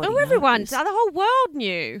obviously everybody knows. Everyone, the whole world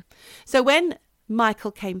knew. So when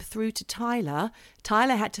Michael came through to Tyler,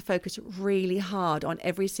 Tyler had to focus really hard on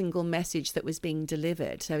every single message that was being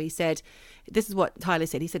delivered. So he said, this is what Tyler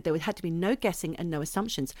said. He said there had to be no guessing and no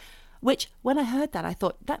assumptions, which when I heard that, I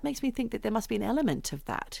thought that makes me think that there must be an element of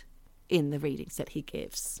that in the readings that he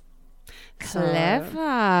gives.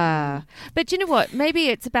 Clever. But you know what? Maybe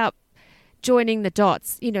it's about joining the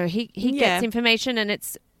dots. You know, he gets information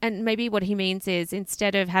and maybe what he means is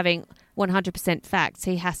instead of having 100% facts,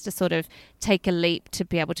 he has to sort of take a leap to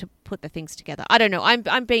be able to put the things together. I don't know.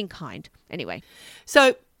 I'm being kind. Anyway.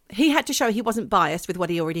 So he had to show he wasn't biased with what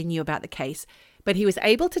he already knew about the case, but he was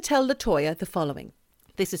able to tell LaToya the following.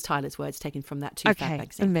 This is Tyler's words taken from that Fact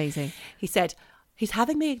magazine. Amazing. He said, he's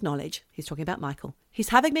having me acknowledge, he's talking about Michael, he's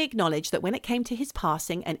having me acknowledge that when it came to his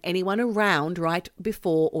passing and anyone around right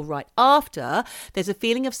before or right after, there's a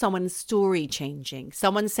feeling of someone's story changing.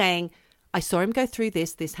 Someone saying, I saw him go through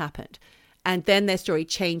this happened. And then their story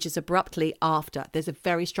changes abruptly after. There's a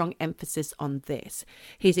very strong emphasis on this.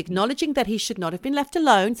 He's acknowledging that he should not have been left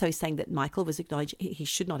alone. So he's saying that Michael was acknowledging he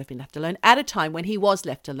should not have been left alone at a time when he was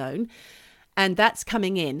left alone. And that's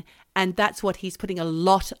coming in. And that's what he's putting a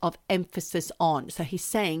lot of emphasis on. So he's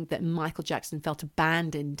saying that Michael Jackson felt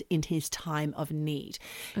abandoned in his time of need.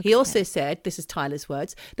 Okay. He also said, this is Tyler's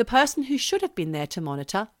words, the person who should have been there to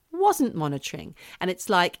monitor wasn't monitoring. And it's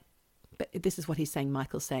like, but this is what he's saying,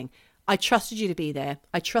 Michael's saying, I trusted you to be there.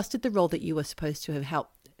 I trusted the role that you were supposed to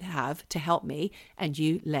have to help me, and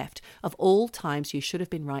you left. Of all times, you should have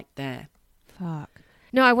been right there. Fuck.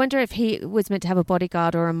 No, I wonder if he was meant to have a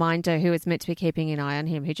bodyguard or a minder who was meant to be keeping an eye on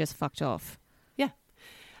him who just fucked off. Yeah.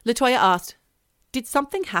 LaToya asked, did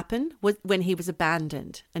something happen when he was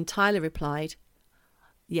abandoned? And Tyler replied,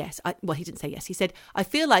 yes. He didn't say yes. He said, I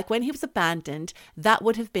feel like when he was abandoned, that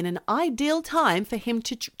would have been an ideal time for him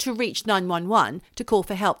to reach 911, to call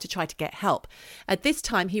for help, to try to get help. At this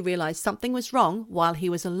time, he realized something was wrong while he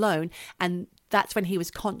was alone, and that's when he was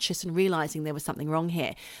conscious and realizing there was something wrong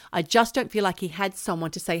here. I just don't feel like he had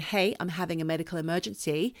someone to say, hey, I'm having a medical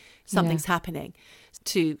emergency. Something's happening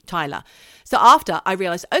to Tyler. So after I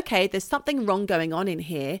realized, okay, there's something wrong going on in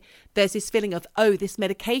here. There's this feeling of, oh, this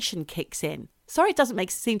medication kicks in. Sorry, it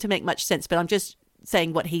doesn't seem to make much sense, but I'm just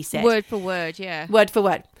saying what he said. Word for word, yeah. Word for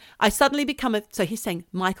word. I suddenly so he's saying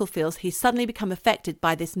Michael feels he's suddenly become affected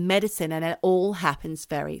by this medicine and it all happens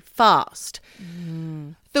very fast.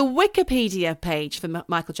 The Wikipedia page for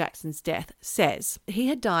Michael Jackson's death says he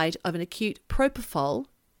had died of an acute propofol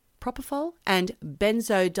and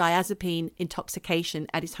benzodiazepine intoxication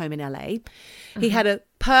at his home in LA. He had a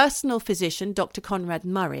personal physician, Dr. Conrad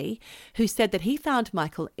Murray, who said that he found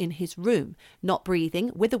Michael in his room, not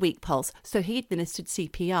breathing, with a weak pulse. So he administered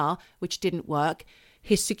CPR, which didn't work.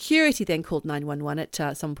 His security then called 911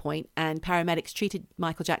 at some point, and paramedics treated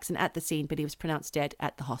Michael Jackson at the scene, but he was pronounced dead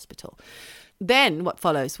at the hospital. Then what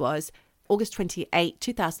follows was August 28,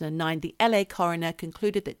 2009, the LA coroner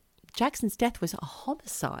concluded that Jackson's death was a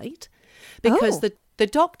homicide because the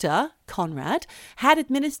doctor, Conrad, had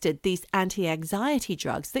administered these anti-anxiety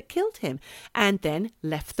drugs that killed him and then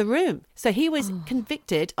left the room. So he was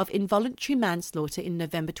convicted of involuntary manslaughter in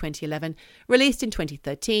November 2011, released in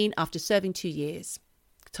 2013 after serving 2 years.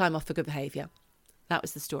 Time off for good behavior. That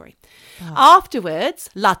was the story. Afterwards,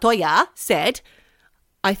 LaToya said,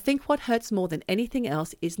 I think what hurts more than anything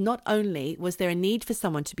else is not only was there a need for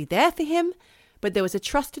someone to be there for him, but there was a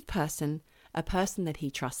trusted person, a person that he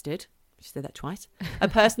trusted. She said that twice. A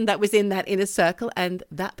person that was in that inner circle, and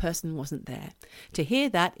that person wasn't there. To hear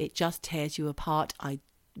that, it just tears you apart. I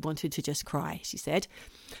wanted to just cry, she said.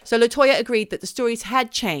 So LaToya agreed that the stories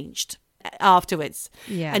had changed afterwards.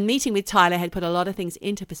 Yeah. And meeting with Tyler had put a lot of things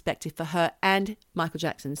into perspective for her and Michael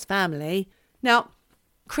Jackson's family. Now,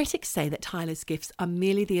 critics say that Tyler's gifts are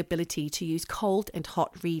merely the ability to use cold and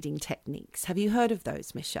hot reading techniques. Have you heard of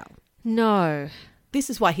those, Michelle? No. This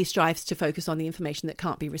is why he strives to focus on the information that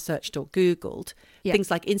can't be researched or Googled. Yep. Things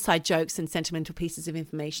like inside jokes and sentimental pieces of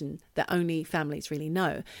information that only families really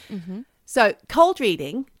know. Mm-hmm. So cold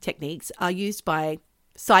reading techniques are used by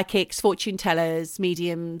psychics, fortune tellers,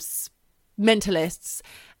 mediums, mentalists.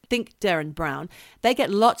 Think Darren Brown. They get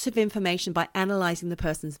lots of information by analysing the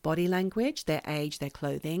person's body language, their age, their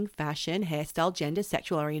clothing, fashion, hairstyle, gender,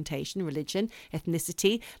 sexual orientation, religion,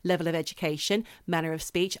 ethnicity, level of education, manner of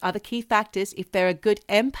speech, other key factors. If they're a good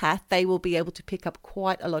empath, they will be able to pick up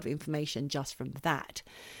quite a lot of information just from that.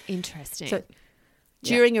 Interesting. So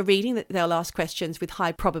during a reading, they'll ask questions with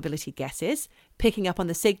high probability guesses, picking up on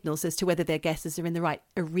the signals as to whether their guesses are in the right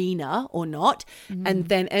arena or not, and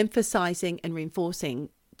then emphasising and reinforcing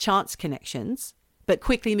chance connections, but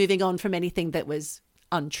quickly moving on from anything that was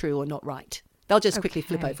untrue or not right. They'll just quickly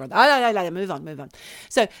flip Okay. over on that. Oh, no, move on.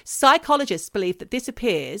 So psychologists believe that this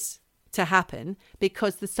appears to happen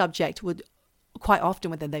because the subject would quite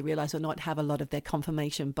often, whether they realize or not, have a lot of their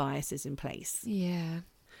confirmation biases in place. Yeah.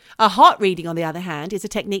 A hot reading, on the other hand, is a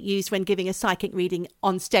technique used when giving a psychic reading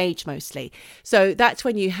on stage mostly. So that's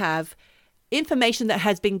when you have information that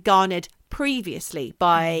has been garnered previously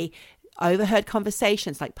by overheard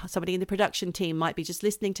conversations, like somebody in the production team might be just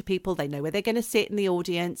listening to people. They know where they're going to sit in the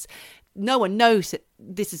audience. No one knows that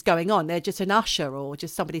this is going on. They're just an usher or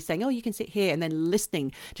just somebody saying, oh, you can sit here, and then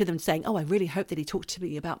listening to them saying, oh, I really hope that he talked to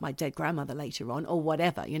me about my dead grandmother later on or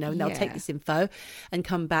whatever, and they'll take Yeah. this info and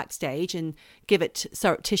come backstage and give it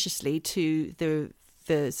surreptitiously to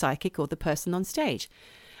the psychic or the person on stage.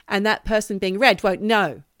 And that person being read won't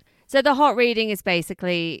know. So the hot reading is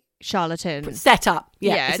basically charlatan. Set up.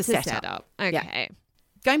 Yeah, it's a setup. Okay.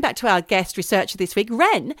 Going back to our guest researcher this week,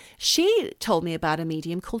 Ren, she told me about a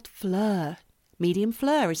medium called Fleur. Medium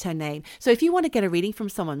Fleur is her name. So if you want to get a reading from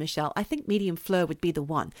someone, Michelle, I think Medium Fleur would be the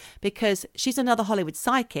one, because she's another Hollywood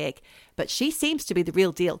psychic, but she seems to be the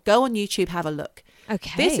real deal. Go on YouTube, have a look.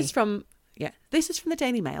 Okay. This is from the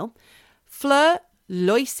Daily Mail. Fleur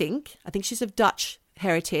Loisink, I think she's of Dutch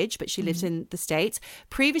heritage, but she lives in the States,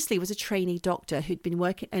 previously was a trainee doctor who'd been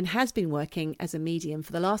working and has been working as a medium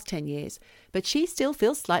for the last 10 years, but she still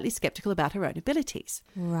feels slightly skeptical about her own abilities.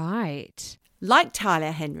 Right. Like Tyler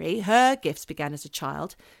Henry, her gifts began as a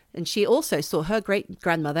child, and she also saw her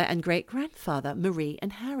great-grandmother and great-grandfather, Marie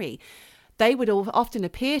and Harry. They would often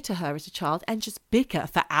appear to her as a child and just bicker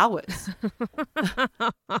for hours.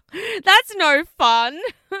 That's no fun.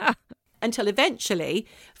 Until eventually,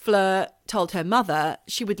 Fleur told her mother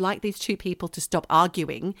she would like these two people to stop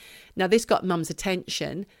arguing. Now, this got Mum's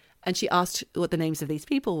attention, and she asked what the names of these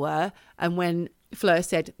people were. And when Fleur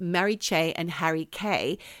said Marie Che and Harry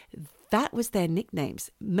K, that was their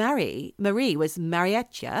nicknames. Marie was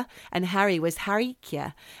Marietje, and Harry was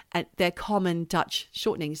Harrietje, and they're common Dutch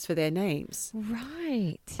shortenings for their names.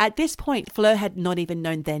 Right. At this point, Fleur had not even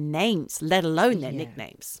known their names, let alone their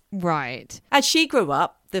nicknames. Right. As she grew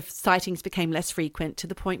up, the sightings became less frequent to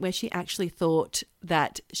the point where she actually thought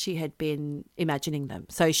that she had been imagining them.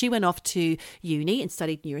 So she went off to uni and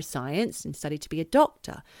studied neuroscience and studied to be a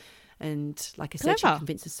doctor. And like I said, Clever. she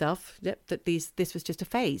convinced herself that this was just a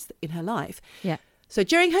phase in her life. Yeah. So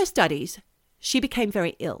during her studies, she became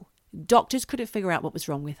very ill. Doctors couldn't figure out what was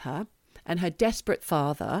wrong with her. And her desperate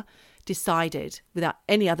father decided, without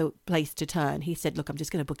any other place to turn, he said, look, I'm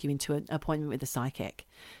just going to book you into an appointment with a psychic.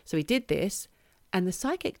 So he did this. And the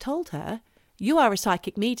psychic told her, you are a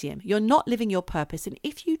psychic medium. You're not living your purpose. And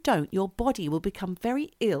if you don't, your body will become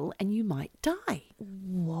very ill and you might die.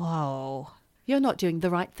 Whoa. You're not doing the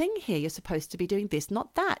right thing here. You're supposed to be doing this,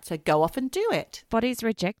 not that. So go off and do it. Body's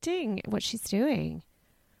rejecting what she's doing.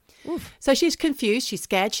 Oof. So she's confused. She's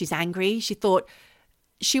scared. She's angry. She thought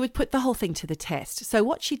she would put the whole thing to the test. So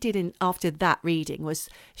what she did after that reading was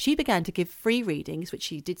she began to give free readings, which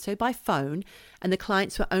she did so by phone, and the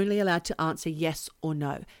clients were only allowed to answer yes or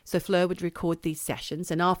no. So Fleur would record these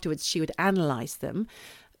sessions, and afterwards she would analyze them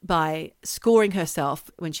by scoring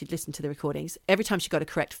herself when she'd listened to the recordings. Every time she got a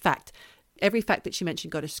correct fact, every fact that she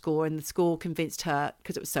mentioned got a score, and the score convinced her,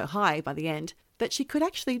 because it was so high by the end, that she could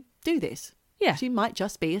actually do this. Yeah. She might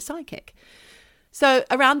just be a psychic. So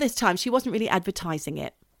around this time, she wasn't really advertising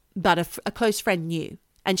it, but a close friend knew.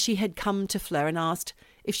 And she had come to Fleur and asked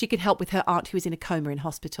if she could help with her aunt who was in a coma in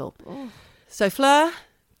hospital. Oh. So Fleur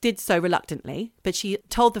did so reluctantly, but she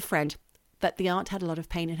told the friend that the aunt had a lot of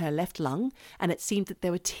pain in her left lung, and it seemed that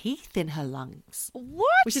there were teeth in her lungs. What?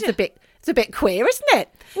 Which is it's a bit queer, isn't it?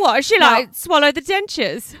 What? She Now- swallow the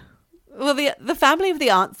dentures? Well, the family of the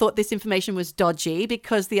aunt thought this information was dodgy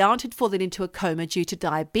because the aunt had fallen into a coma due to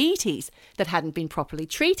diabetes that hadn't been properly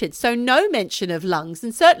treated. So no mention of lungs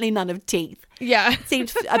and certainly none of teeth. Yeah.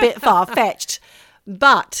 Seemed a bit far-fetched.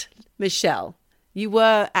 But, Michelle, you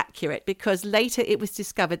were accurate, because later it was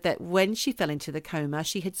discovered that when she fell into the coma,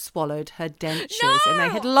 she had swallowed her dentures and they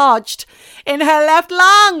had lodged in her left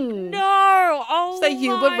lung. No. Oh, So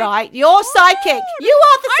you were my right. You're psychic. You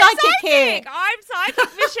are the I'm psychic here. I'm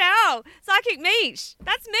psychic Michelle. Psychic Mish.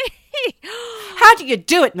 That's me. How do you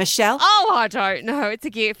do it, Michelle? Oh, I don't know. It's a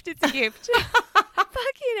gift. It's a gift.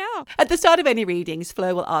 Fucking hell. At the start of any readings,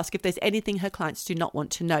 Fleur will ask if there's anything her clients do not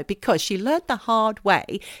want to know, because she learned the hard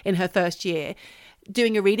way in her first year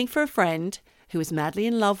doing a reading for a friend who was madly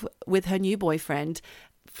in love with her new boyfriend.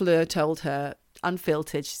 Fleur told her,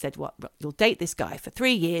 unfiltered, she said, "What? You'll date this guy for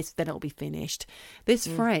 3 years, then it'll be finished." This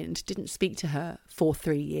friend didn't speak to her for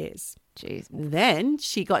 3 years. Jeez. Then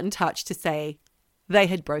she got in touch to say they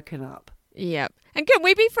had broken up. Yep. And can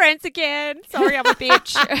we be friends again? Sorry, I'm a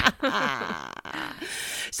bitch.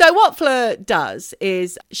 So what Fleur does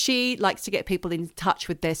is she likes to get people in touch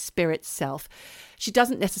with their spirit self. She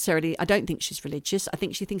doesn't necessarily, I don't think she's religious. I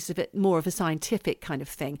think she thinks of it more of a scientific kind of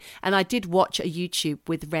thing. And I did watch a YouTube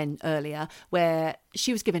with Ren earlier where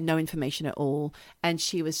she was given no information at all. And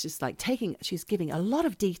she was just like she was giving a lot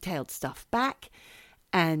of detailed stuff back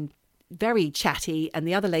and very chatty. And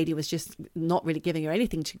the other lady was just not really giving her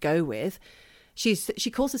anything to go with. She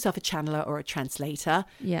calls herself a channeler or a translator.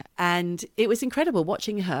 Yeah. And it was incredible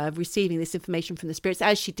watching her receiving this information from the spirits.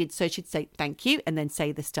 As she did so, she'd say thank you and then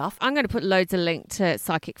say the stuff. I'm going to put loads of link to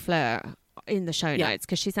Psychic Fleur in the show notes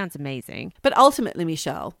because she sounds amazing. But ultimately,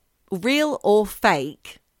 Michelle, real or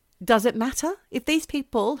fake, does it matter? If these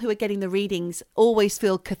people who are getting the readings always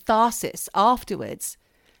feel catharsis afterwards,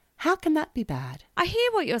 how can that be bad? I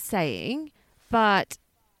hear what you're saying, but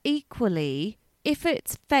equally, if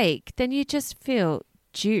it's fake, then you just feel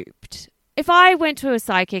duped. If I went to a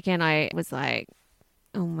psychic and I was like,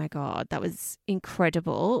 oh my God, that was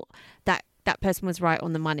incredible, that person was right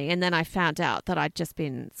on the money, and then I found out that I'd just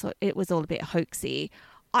been, so it was all a bit hoaxy,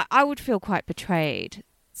 I would feel quite betrayed.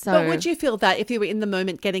 So, but would you feel that if you were in the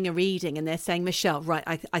moment getting a reading and they're saying, Michelle,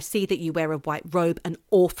 right, I see that you wear a white robe an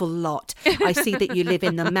awful lot. I see that you live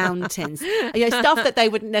in the mountains. Stuff that they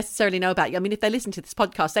wouldn't necessarily know about you. I mean, if they listen to this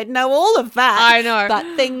podcast, they'd know all of that. I know.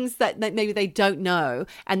 But things that maybe they don't know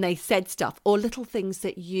and they said stuff, or little things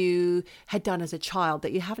that you had done as a child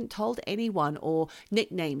that you haven't told anyone, or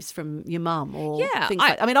nicknames from your mum, or things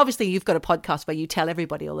like that. I mean, obviously you've got a podcast where you tell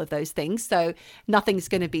everybody all of those things. So nothing's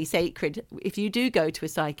going to be sacred. If you do go to a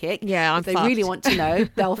psychic, if they really want to know,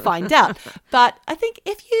 they'll find out. But I think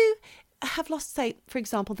if you have lost, say, for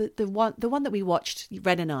example, the one that we watched,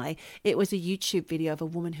 Ren and I, it was a YouTube video of a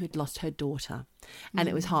woman who had lost her daughter, and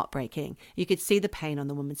it was heartbreaking. You could see the pain on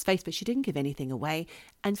the woman's face, but she didn't give anything away.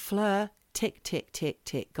 And Fleur, tick, tick, tick,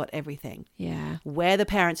 tick, got everything. Yeah. Where the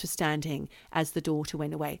parents were standing as the daughter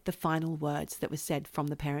went away, the final words that were said from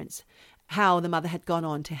the parents, how the mother had gone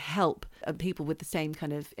on to help people with the same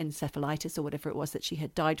kind of encephalitis or whatever it was that she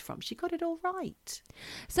had died from. She got it all right.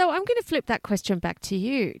 So I'm going to flip that question back to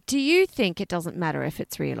you. Do you think it doesn't matter if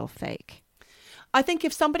it's real or fake? I think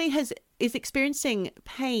if somebody is experiencing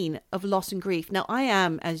pain of loss and grief. Now, I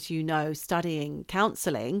am, as you know, studying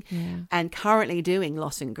counselling and currently doing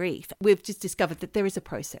loss and grief. We've just discovered that there is a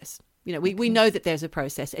process. You know, we know that there's a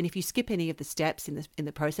process, and if you skip any of the steps in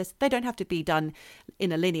the process, they don't have to be done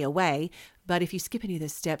in a linear way. But if you skip any of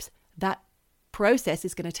those steps, that process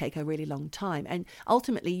is going to take a really long time. And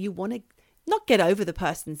ultimately, you want to not get over the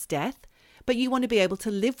person's death, but you want to be able to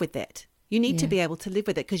live with it. You need to be able to live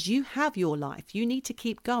with it because you have your life. You need to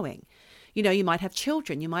keep going. You know, you might have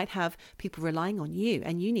children, you might have people relying on you,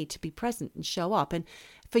 and you need to be present and show up. And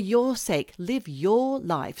for your sake, live your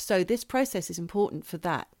life. So this process is important for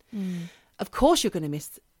that. Of course, you're going to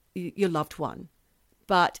miss your loved one.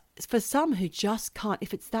 But for some who just can't,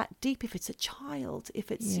 if it's that deep, if it's a child,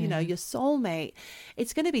 if it's, you know, your soulmate,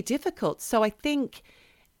 it's going to be difficult. So I think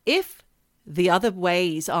if the other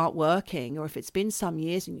ways aren't working, or if it's been some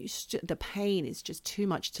years and the pain is just too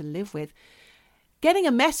much to live with, getting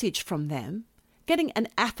a message from them, getting an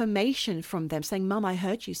affirmation from them saying, Mum, I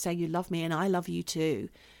heard you say you love me and I love you too.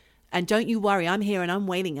 And don't you worry, I'm here and I'm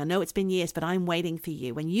waiting. I know it's been years, but I'm waiting for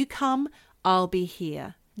you. When you come, I'll be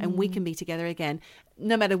here and we can be together again.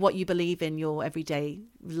 No matter what you believe in your everyday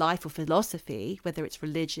life or philosophy, whether it's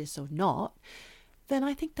religious or not, then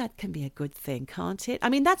I think that can be a good thing, can't it? I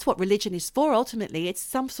mean, that's what religion is for, ultimately. It's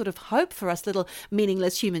some sort of hope for us little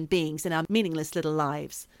meaningless human beings in our meaningless little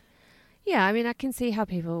lives. Yeah, I mean, I can see how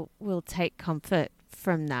people will take comfort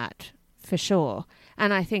from that, for sure.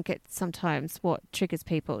 And I think it's sometimes what triggers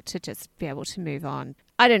people to just be able to move on.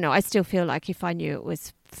 I don't know. I still feel like if I knew it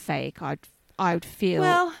was fake, I would feel...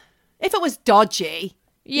 Well, if it was dodgy...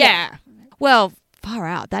 Yeah. Well, far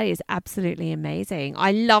out. That is absolutely amazing.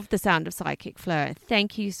 I love the sound of Psychic Fleur.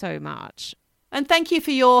 Thank you so much. And thank you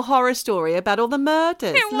for your horror story about all the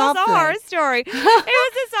murders. It was Lovely. a horror story. It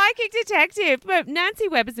was a psychic detective. But Nancy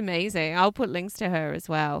Webb is amazing. I'll put links to her as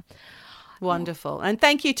well. Wonderful. And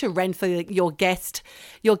thank you to Ren for your guest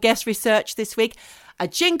research this week. A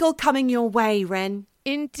jingle coming your way, Ren.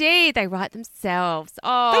 Indeed, they write themselves.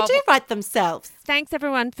 Oh, They do write themselves. Thanks,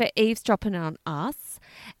 everyone, for eavesdropping on us.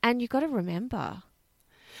 And you got to remember,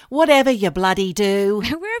 Whatever you bloody do,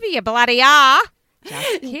 wherever you bloody are,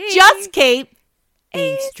 just keep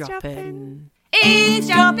eavesdropping.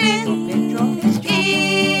 Eavesdropping.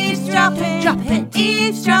 Eavesdropping. Dropping.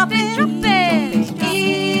 Eavesdropping. Dropping.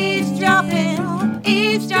 Eavesdropping.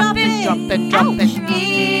 Eavesdropping. Dropping.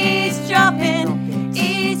 Eavesdropping.